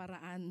gagawa ng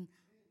paraan.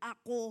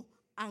 Ako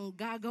ang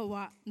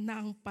gagawa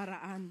ng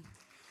paraan.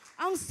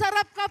 Ang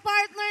sarap ka,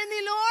 partner ni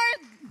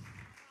Lord.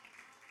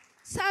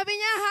 Sabi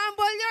niya,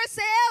 humble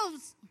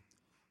yourselves.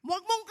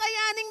 Huwag mong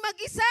kayaning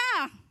mag-isa.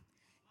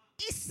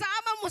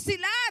 Isama mo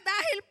sila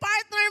dahil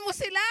partner mo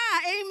sila.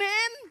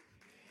 Amen?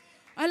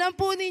 Alam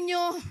po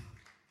ninyo,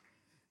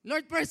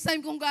 Lord, first time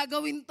kong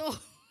gagawin to.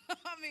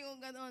 Kami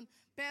kong ganon.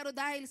 Pero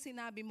dahil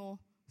sinabi mo,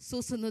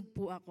 susunod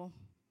po ako.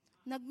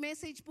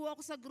 Nag-message po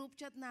ako sa group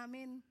chat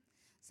namin.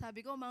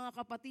 Sabi ko, mga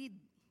kapatid,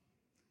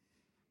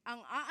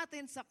 ang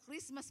aaten sa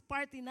Christmas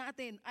party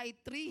natin ay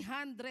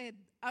 300.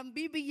 Ang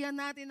bibigyan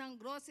natin ng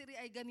grocery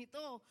ay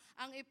ganito.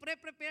 Ang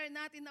ipre-prepare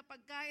natin na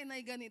pagkain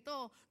ay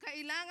ganito.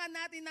 Kailangan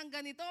natin ng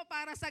ganito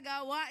para sa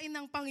gawain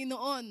ng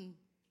Panginoon.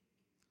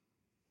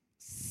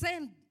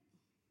 Send.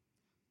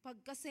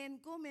 Pagka-send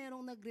ko,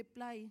 merong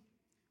nag-reply.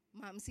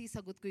 Ma'am C,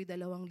 sagot ko yung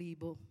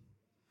 2,000.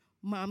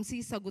 Ma'am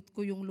C, sagot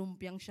ko yung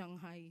lumpiang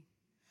Shanghai.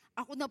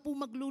 Ako na po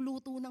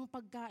magluluto ng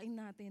pagkain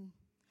natin.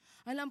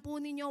 Alam po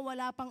ninyo,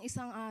 wala pang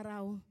isang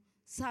araw,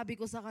 sabi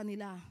ko sa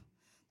kanila,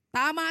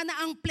 tama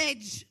na ang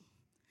pledge.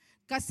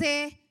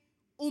 Kasi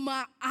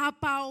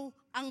umaapaw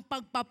ang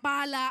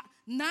pagpapala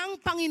ng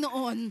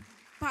Panginoon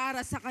para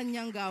sa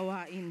kanyang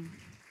gawain.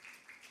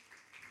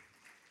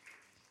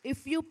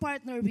 If you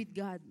partner with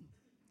God,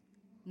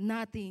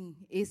 nothing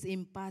is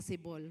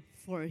impossible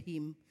for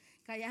Him.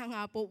 Kaya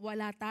nga po,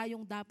 wala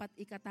tayong dapat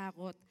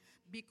ikatakot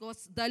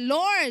because the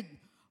Lord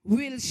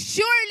will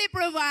surely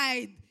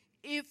provide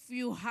if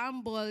you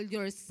humble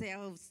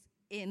yourselves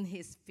in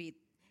His feet.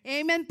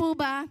 Amen po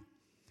ba?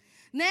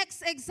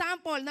 Next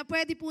example na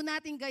pwede po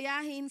natin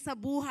gayahin sa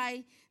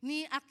buhay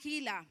ni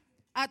Aquila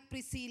at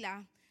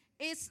Priscilla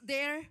is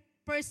their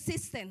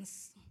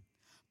persistence.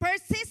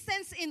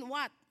 Persistence in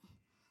what?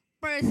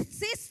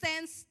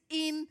 Persistence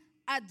in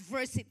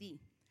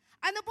adversity.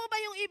 Ano po ba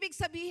yung ibig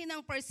sabihin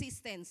ng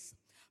persistence?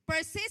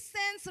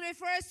 Persistence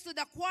refers to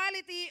the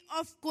quality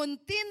of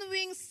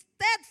continuing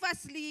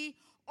steadfastly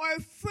or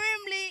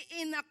firmly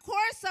in a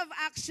course of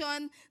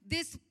action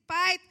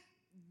despite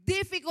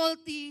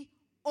difficulty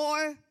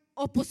or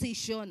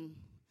opposition.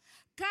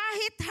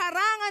 Kahit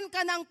harangan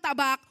ka ng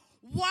tabak,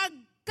 huwag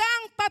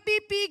kang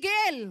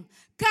papipigil.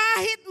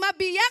 Kahit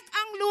mabiyak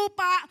ang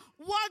lupa,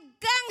 huwag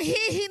kang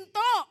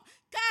hihinto.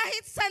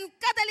 Kahit san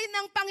kadalin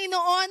ng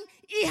Panginoon,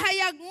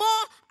 ihayag mo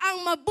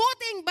ang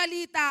mabuting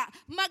balita.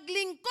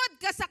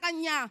 Maglingkod ka sa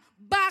Kanya.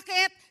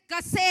 Bakit?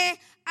 Kasi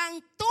ang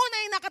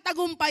tunay na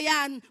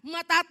katagumpayan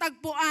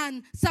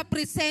matatagpuan sa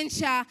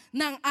presensya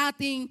ng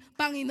ating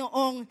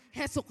Panginoong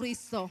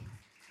Hesukristo.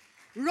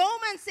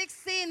 Romans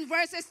 16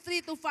 verses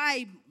 3 to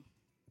 5.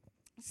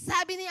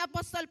 Sabi ni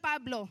Apostol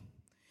Pablo,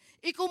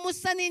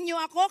 ikumusta ninyo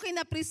ako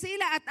kina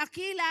Priscilla at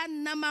Aquila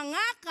na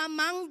mga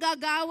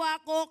kamanggagawa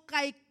ko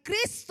kay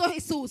Kristo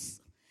Jesus.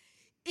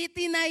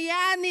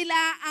 Itinaya nila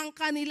ang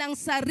kanilang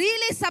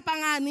sarili sa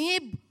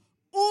panganib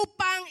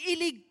upang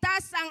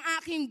iligtas ang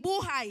aking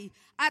buhay.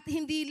 At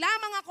hindi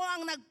lamang ako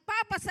ang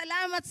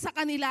nagpapasalamat sa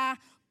kanila,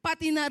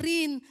 pati na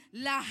rin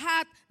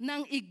lahat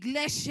ng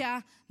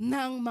iglesia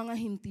ng mga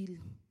hintil.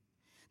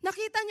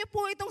 Nakita niyo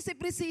po itong si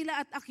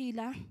Priscilla at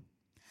Aquila?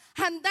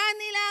 Handa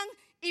nilang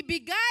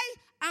ibigay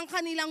ang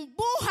kanilang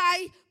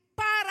buhay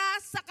para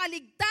sa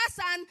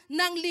kaligtasan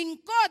ng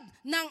lingkod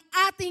ng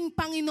ating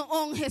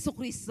Panginoong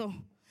Hesukristo.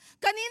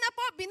 Kanina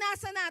po,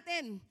 binasa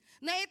natin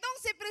na itong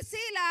si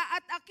Priscilla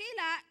at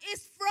Aquila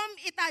is from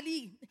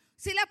Italy.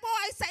 Sila po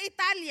ay sa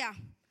Italia.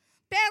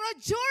 Pero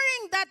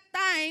during that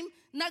time,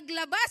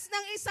 naglabas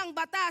ng isang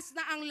batas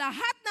na ang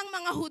lahat ng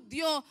mga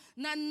Hudyo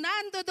na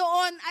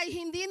nandoon ay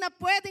hindi na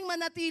pwedeng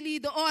manatili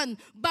doon.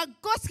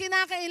 Bagkus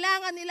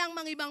kinakailangan nilang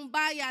mangibang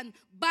bayan.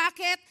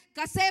 Bakit?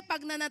 Kasi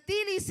pag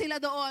nanatili sila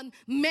doon,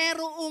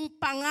 merong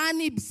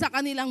panganib sa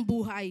kanilang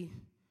buhay.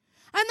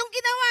 Anong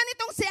ginawa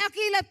nitong si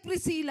Aquila at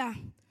Priscilla?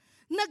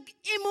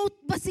 Nag-emote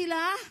ba sila?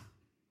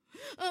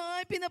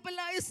 Ay,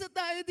 pinapalayas na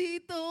tayo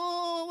dito.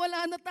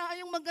 Wala na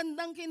tayong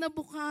magandang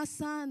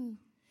kinabukasan.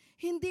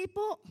 Hindi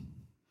po.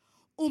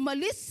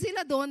 Umalis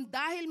sila doon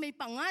dahil may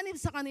panganib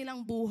sa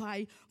kanilang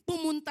buhay.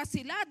 Pumunta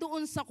sila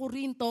doon sa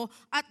Korinto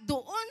at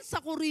doon sa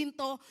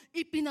Korinto,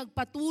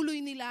 ipinagpatuloy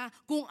nila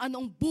kung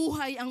anong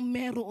buhay ang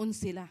meron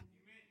sila.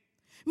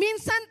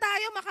 Minsan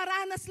tayo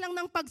makaranas lang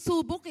ng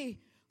pagsubok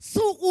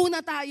Suko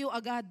na tayo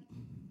agad.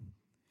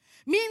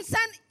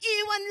 Minsan,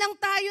 iwan lang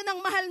tayo ng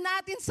mahal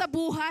natin sa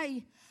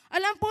buhay.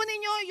 Alam po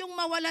ninyo, yung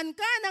mawalan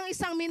ka ng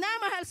isang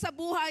minamahal sa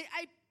buhay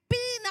ay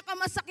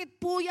pinakamasakit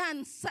po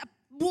yan sa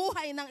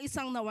buhay ng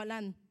isang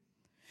nawalan.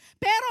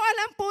 Pero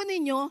alam po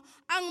ninyo,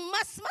 ang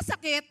mas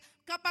masakit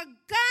kapag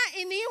ka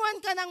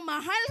iniwan ka ng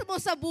mahal mo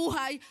sa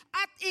buhay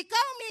at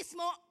ikaw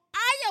mismo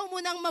ayaw mo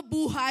nang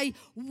mabuhay,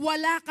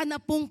 wala ka na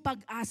pong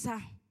pag-asa.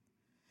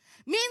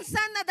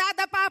 Minsan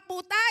nadadapa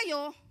po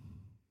tayo,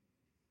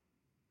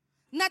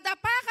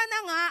 nadapa ka na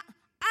nga,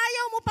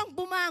 ayaw mo pang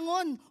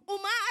bumangon.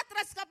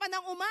 Umaatras ka pa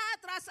ng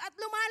umaatras at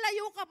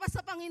lumalayo ka pa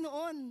sa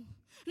Panginoon.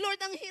 Lord,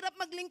 ang hirap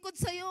maglingkod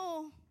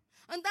sa'yo.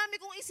 Ang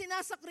dami kong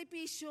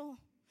isinasakripisyo.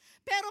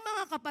 Pero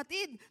mga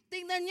kapatid,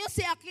 tingnan nyo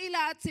si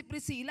Aquila at si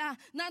Priscilla.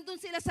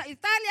 Nandun sila sa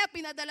Italia,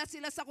 pinadala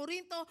sila sa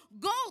Korinto.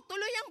 Go,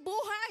 tuloy ang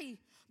buhay.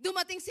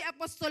 Dumating si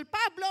Apostol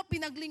Pablo,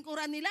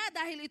 pinaglingkuran nila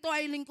dahil ito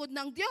ay lingkod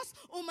ng Diyos.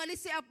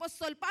 Umalis si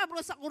Apostol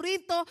Pablo sa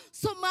Korinto,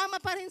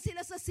 sumama pa rin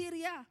sila sa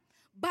Syria.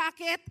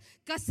 Bakit?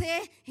 Kasi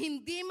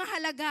hindi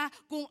mahalaga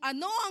kung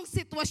ano ang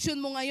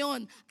sitwasyon mo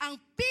ngayon. Ang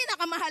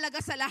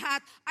pinakamahalaga sa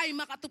lahat ay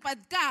makatupad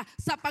ka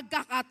sa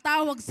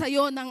pagkakatawag sa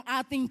iyo ng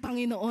ating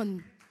Panginoon.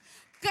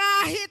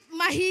 Kahit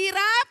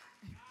mahirap,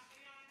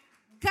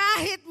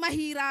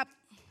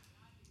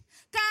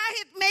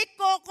 kahit may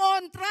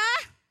kokontra,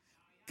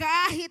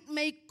 kahit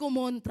may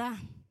kumontra.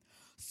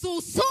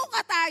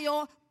 Susuka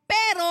tayo,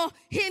 pero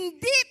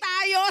hindi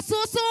tayo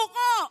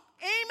susuko.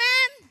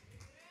 Amen?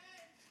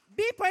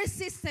 Be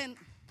persistent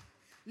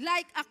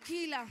like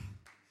Aquila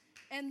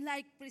and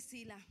like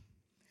Priscilla.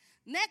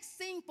 Next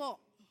thing po,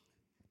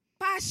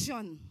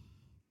 passion.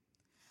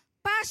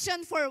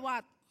 Passion for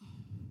what?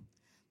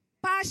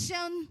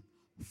 Passion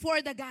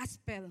for the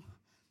gospel.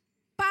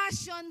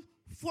 Passion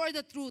for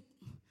the truth.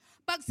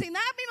 Pag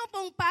sinabi mo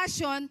pong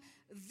passion,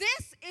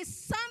 this is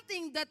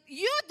something that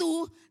you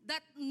do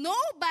that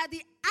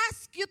nobody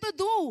asks you to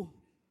do.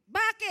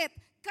 Bakit?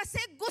 Kasi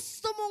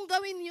gusto mong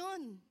gawin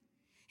yun.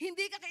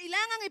 Hindi ka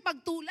kailangang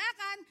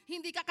ipagtulakan,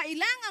 hindi ka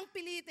kailangang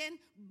pilitin.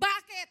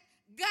 Bakit?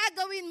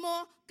 Gagawin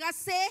mo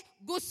kasi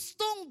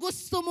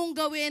gustong-gusto mong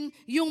gawin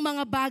yung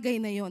mga bagay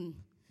na yon.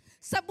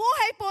 Sa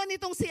buhay po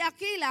nitong si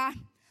Aquila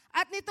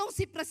at nitong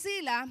si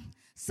Priscilla,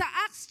 sa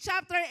Acts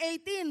chapter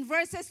 18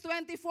 verses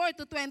 24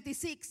 to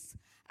 26,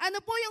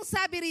 ano po yung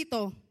sabi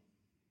rito?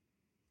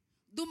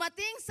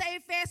 Dumating sa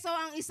Efeso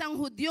ang isang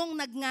Hudyong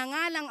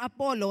nagngangalang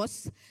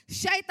Apolos,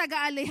 siya'y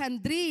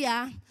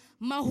taga-Alejandria,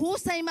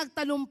 mahusay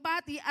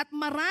magtalumpati at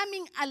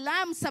maraming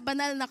alam sa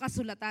banal na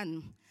kasulatan.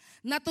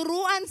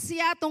 Naturuan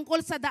siya tungkol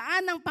sa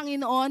daan ng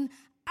Panginoon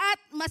at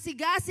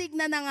masigasig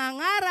na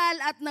nangangaral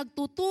at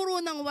nagtuturo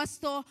ng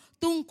wasto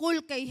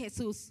tungkol kay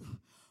Jesus.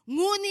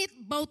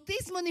 Ngunit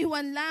bautismo ni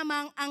Juan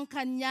lamang ang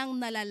kanyang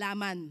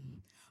nalalaman.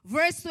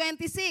 Verse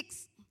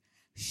 26,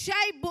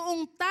 siya'y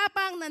buong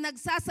tapang na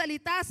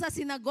nagsasalita sa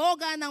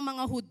sinagoga ng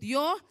mga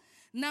Hudyo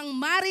nang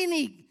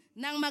marinig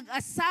ng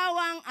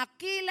mag-asawang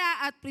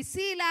Aquila at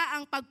Priscilla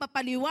ang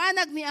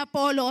pagpapaliwanag ni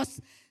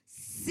Apolos,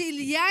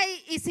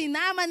 sila'y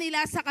isinama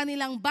nila sa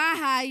kanilang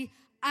bahay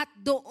at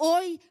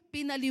dooy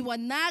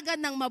pinaliwanagan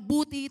ng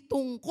mabuti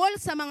tungkol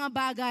sa mga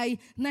bagay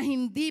na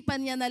hindi pa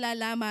niya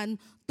nalalaman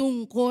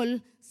tungkol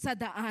sa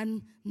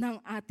daan ng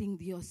ating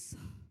Diyos.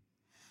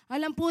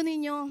 Alam po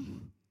ninyo,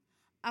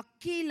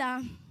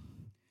 Aquila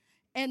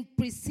and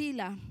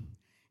Priscilla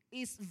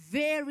is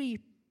very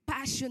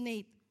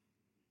passionate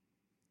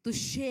to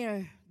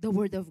share the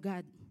Word of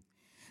God.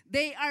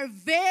 They are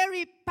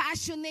very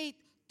passionate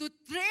to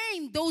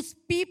train those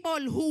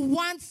people who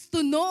wants to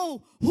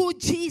know who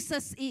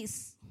Jesus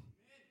is.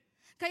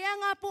 Kaya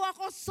nga po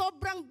ako,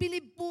 sobrang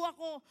bilib po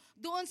ako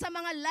doon sa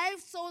mga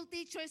life soul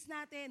teachers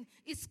natin,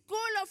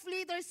 school of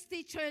leaders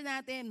teacher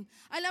natin.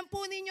 Alam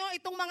po ninyo,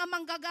 itong mga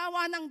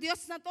manggagawa ng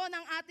Diyos na to,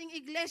 ng ating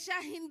iglesia,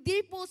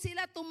 hindi po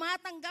sila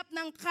tumatanggap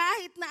ng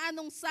kahit na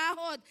anong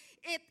sahod.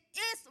 It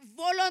is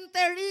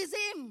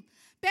volunteerism.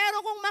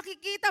 Pero kung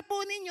makikita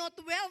po ninyo,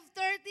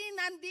 12:30,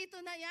 nandito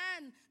na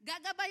yan.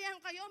 Gagabayan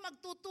kayo,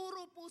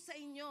 magtuturo po sa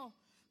inyo.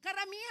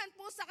 Karamihan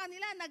po sa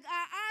kanila,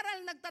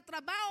 nag-aaral,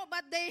 nagtatrabaho,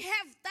 but they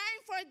have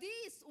time for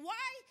this.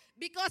 Why?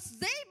 Because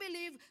they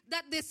believe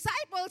that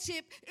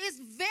discipleship is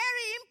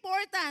very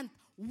important.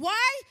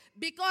 Why?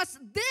 Because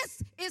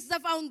this is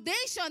the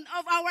foundation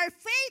of our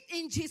faith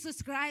in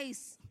Jesus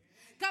Christ.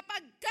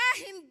 Kapag ka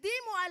hindi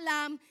mo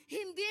alam,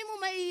 hindi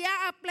mo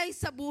maia-apply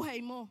sa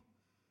buhay mo.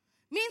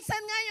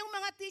 Minsan nga yung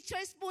mga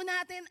teachers po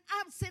natin,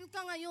 absent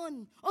ka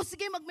ngayon. O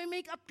sige,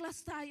 magme-makeup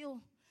class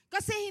tayo.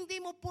 Kasi hindi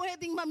mo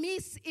pwedeng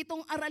ma-miss itong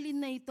aralin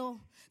na ito.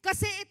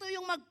 Kasi ito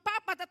yung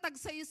magpapatatag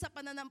sa iyo sa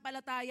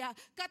pananampalataya.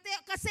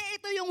 Kasi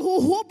ito yung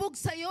huhubog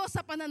sa iyo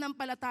sa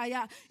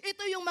pananampalataya.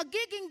 Ito yung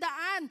magiging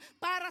daan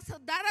para sa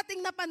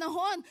darating na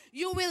panahon,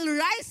 you will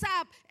rise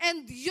up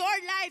and your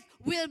life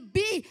will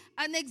be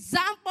an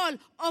example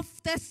of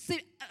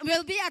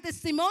will be a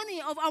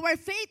testimony of our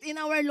faith in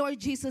our Lord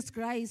Jesus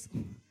Christ.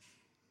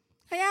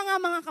 Kaya nga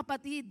mga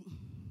kapatid,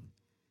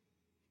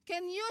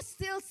 can you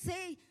still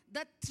say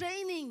that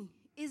training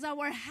is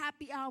our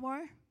happy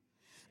hour?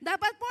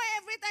 Dapat po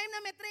every time na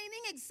may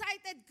training,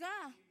 excited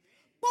ka.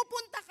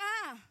 Pupunta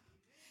ka.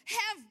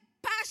 Have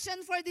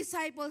passion for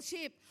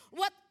discipleship.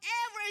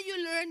 Whatever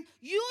you learn,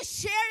 you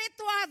share it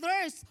to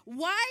others.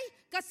 Why?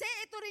 Kasi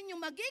ito rin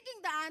yung magiging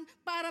daan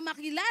para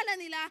makilala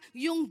nila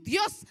yung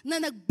Diyos na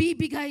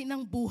nagbibigay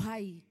ng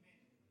buhay.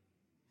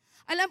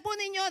 Alam po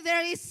ninyo,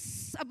 there is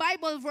a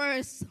Bible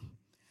verse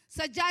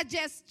sa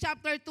Judges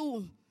chapter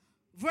 2,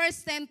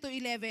 verse 10 to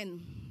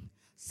 11.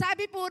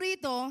 Sabi po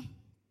rito,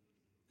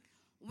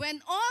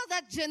 when all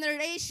that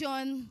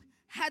generation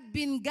had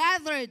been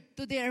gathered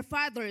to their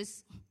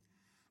fathers,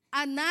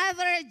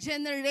 another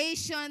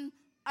generation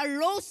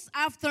arose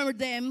after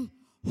them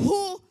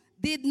who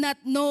did not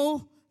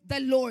know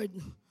the Lord,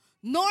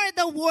 nor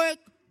the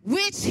work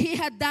which He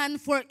had done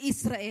for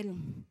Israel.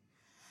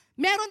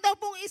 Meron daw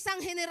pong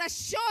isang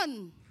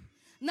henerasyon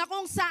na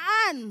kung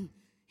saan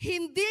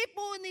hindi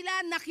po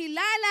nila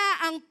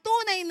nakilala ang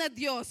tunay na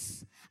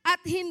Diyos at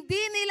hindi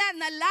nila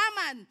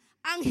nalaman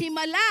ang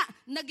himala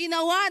na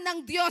ginawa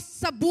ng Diyos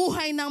sa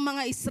buhay ng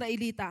mga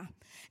Israelita.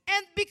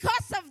 And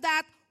because of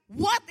that,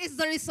 what is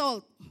the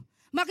result?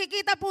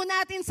 Makikita po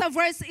natin sa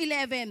verse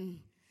 11.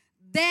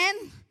 Then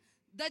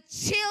the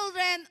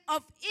children of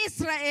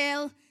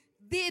Israel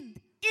did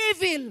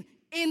evil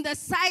in the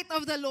sight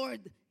of the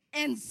Lord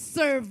and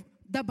served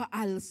the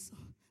Baals.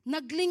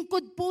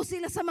 Naglingkod po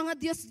sila sa mga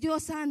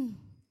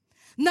Diyos-Diyosan.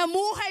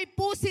 Namuhay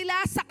po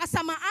sila sa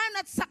kasamaan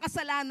at sa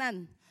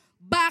kasalanan.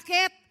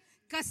 Bakit?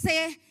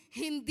 Kasi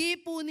hindi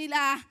po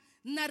nila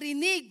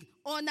narinig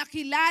o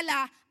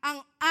nakilala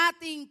ang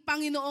ating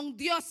Panginoong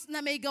Diyos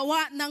na may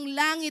gawa ng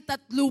langit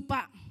at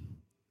lupa.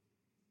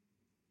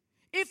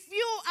 If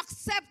you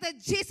accepted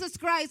Jesus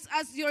Christ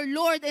as your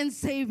Lord and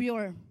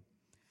Savior,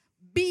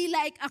 be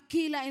like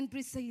Aquila and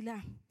Priscilla,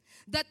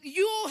 that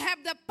you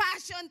have the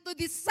passion to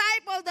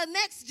disciple the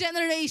next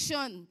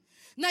generation,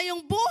 na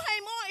yung buhay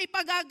mo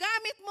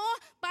ipagagamit mo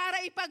para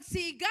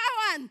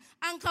ipagsigawan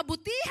ang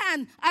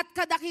kabutihan at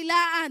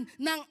kadakilaan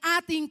ng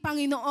ating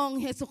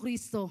Panginoong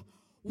Hesukristo.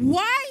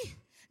 Why?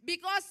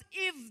 Because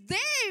if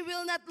they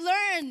will not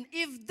learn,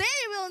 if they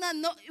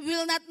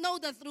will not know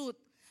the truth,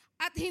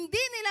 at hindi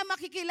nila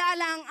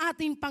makikilala ang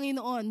ating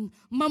Panginoon,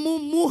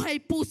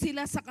 mamumuhay po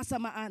sila sa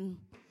kasamaan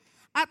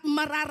at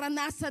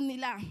mararanasan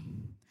nila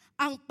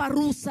ang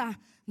parusa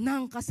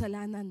ng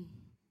kasalanan.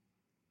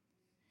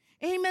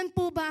 Amen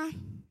po ba?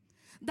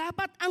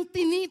 Dapat ang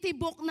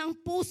tinitibok ng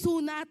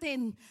puso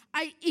natin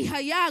ay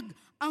ihayag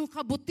ang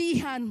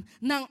kabutihan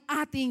ng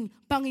ating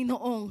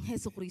Panginoong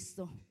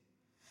Hesukristo.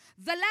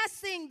 The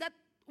last thing that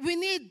we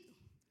need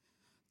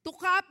to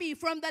copy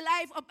from the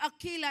life of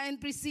Aquila and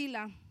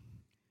Priscilla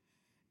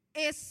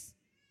is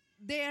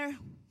their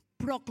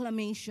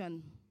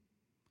proclamation.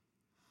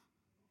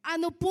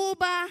 Ano po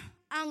ba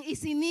ang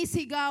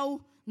isinisigaw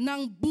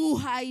ng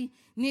buhay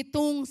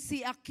nitong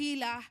si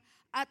Aquila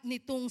at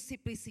nitong si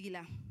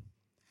Priscilla?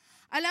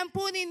 Alam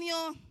po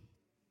ninyo,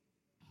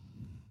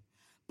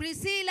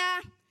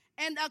 Priscilla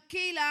and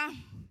Aquila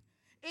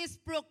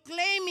is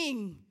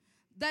proclaiming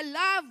the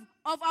love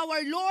of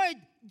our Lord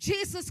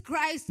Jesus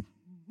Christ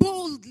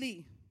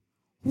boldly.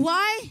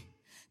 Why?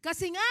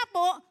 Kasi nga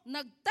po,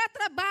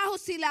 nagtatrabaho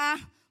sila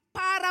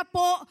para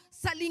po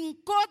sa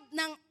lingkod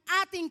ng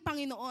ating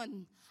Panginoon.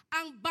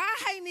 Ang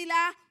bahay nila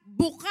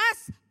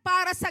bukas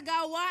para sa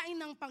gawain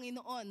ng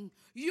Panginoon.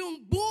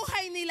 Yung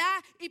buhay nila,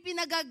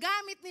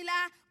 ipinagagamit nila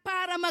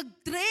para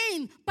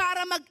mag-train,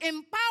 para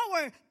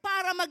mag-empower,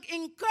 para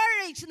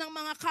mag-encourage ng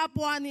mga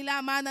kapwa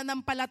nila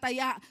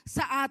mananampalataya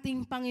sa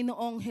ating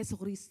Panginoong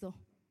Hesukristo.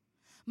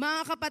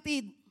 Mga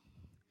kapatid,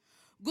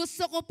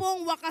 gusto ko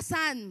pong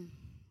wakasan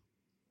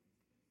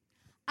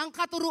ang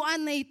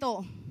katuruan na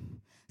ito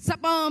sa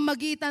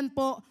pamamagitan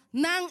po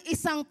ng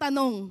isang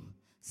tanong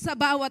sa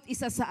bawat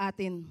isa sa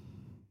atin.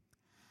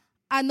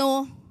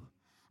 Ano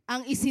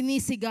ang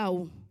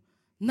isinisigaw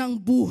ng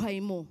buhay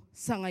mo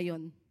sa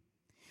ngayon?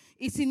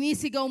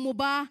 Isinisigaw mo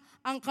ba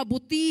ang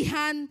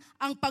kabutihan,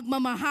 ang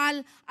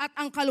pagmamahal, at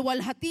ang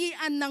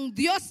kaluwalhatian ng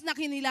Diyos na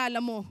kinilala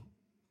mo?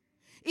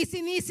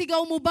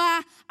 Isinisigaw mo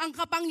ba ang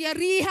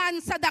kapangyarihan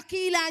sa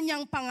dakila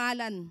niyang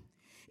pangalan?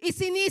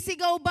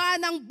 Isinisigaw ba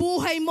ng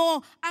buhay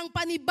mo ang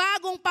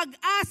panibagong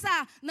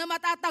pag-asa na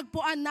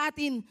matatagpuan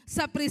natin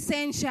sa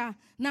presensya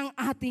ng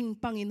ating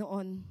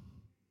Panginoon?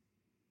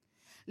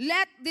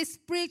 Let this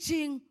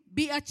preaching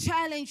be a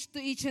challenge to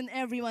each and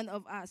every one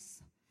of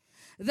us.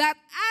 That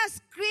as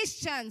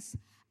Christians,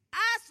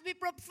 as we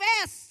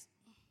profess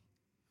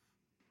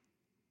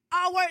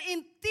our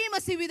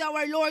intimacy with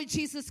our Lord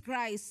Jesus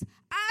Christ,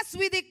 as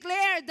we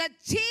declare that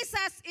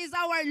Jesus is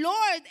our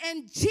Lord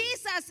and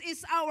Jesus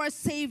is our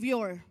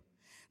Savior,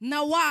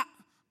 nawa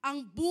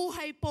ang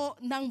buhay po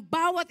ng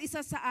bawat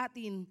isa sa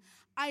atin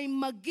ay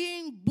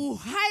maging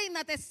buhay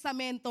na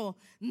testamento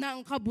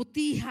ng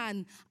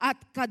kabutihan at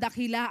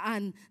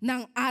kadakilaan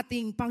ng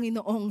ating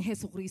Panginoong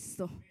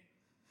Hesukristo.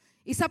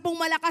 Isa pong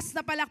malakas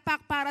na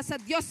palakpak para sa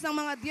Diyos ng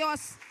mga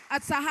Diyos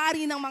at sa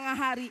Hari ng mga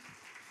Hari.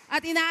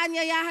 At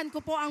inaanyayahan ko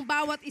po ang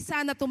bawat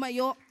isa na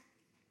tumayo.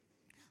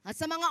 At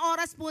sa mga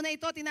oras po na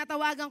ito,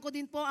 tinatawagan ko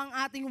din po ang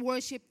ating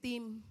worship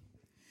team.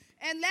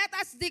 And let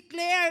us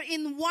declare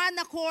in one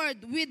accord,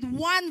 with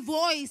one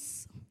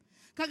voice,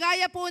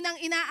 kagaya po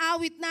ng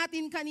inaawit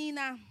natin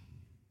kanina.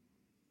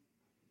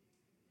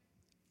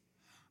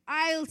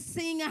 I'll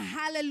sing a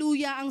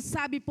hallelujah, ang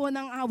sabi po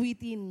ng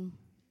awitin.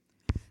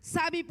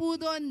 Sabi po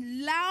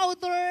doon,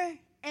 louder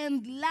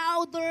and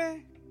louder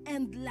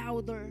and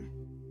louder.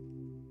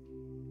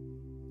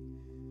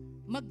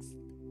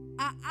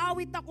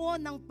 Mag-aawit ako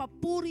ng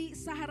papuri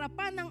sa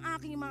harapan ng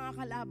aking mga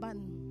kalaban.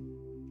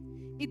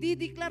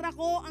 Idideklara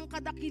ko ang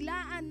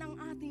kadakilaan ng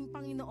ating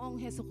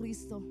Panginoong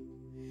Hesukristo.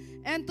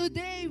 And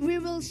today, we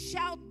will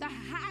shout the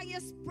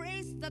highest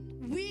praise that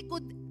we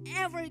could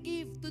ever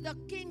give to the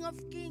King of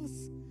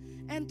Kings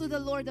and to the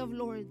Lord of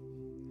Lords.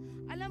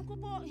 Alam ko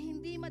po,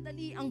 hindi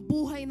madali ang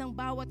buhay ng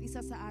bawat isa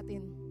sa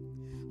atin.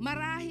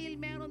 Marahil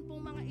meron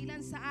pong mga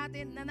ilan sa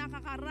atin na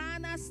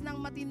nakakaranas ng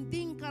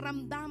matinding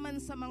karamdaman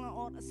sa mga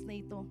oras na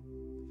ito.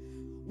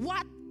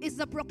 What is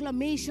the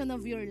proclamation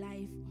of your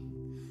life?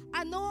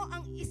 Ano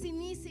ang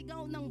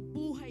isinisigaw ng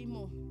buhay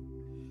mo?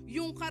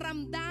 Yung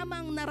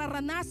karamdamang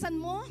nararanasan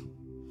mo?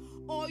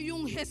 O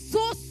yung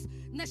Jesus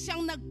na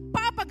siyang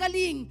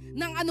nagpapagaling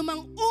ng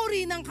anumang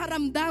uri ng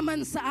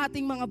karamdaman sa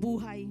ating mga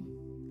buhay?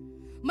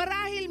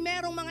 Marahil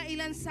merong mga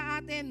ilan sa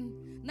atin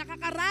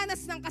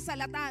nakakaranas ng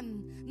kasalatan,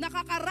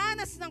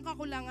 nakakaranas ng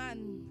kakulangan.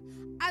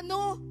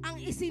 Ano ang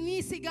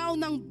isinisigaw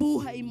ng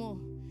buhay mo?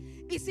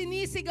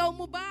 Isinisigaw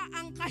mo ba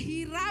ang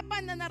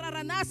kahirapan na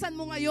nararanasan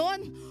mo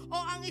ngayon? O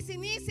ang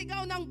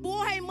isinisigaw ng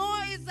buhay mo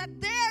is that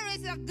there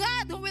is a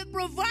God who will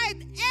provide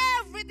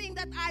everything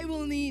that I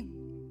will need?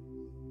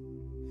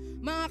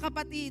 Mga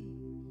kapatid,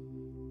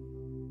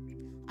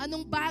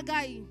 anong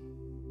bagay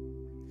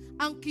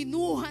ang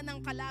kinuha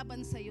ng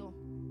kalaban sa iyo?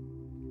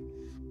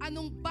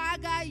 Anong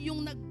bagay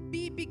yung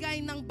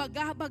nagbibigay ng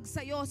bagabag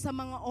sa iyo sa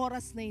mga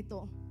oras na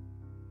ito?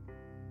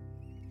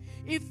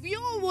 If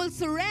you will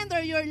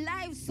surrender your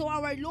lives to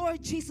our Lord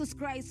Jesus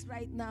Christ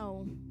right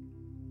now,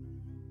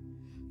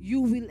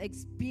 you will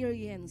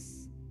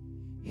experience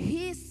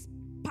His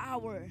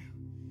power,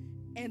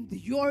 and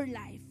your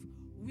life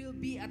will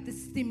be a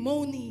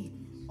testimony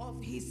of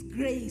His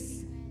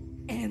grace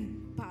and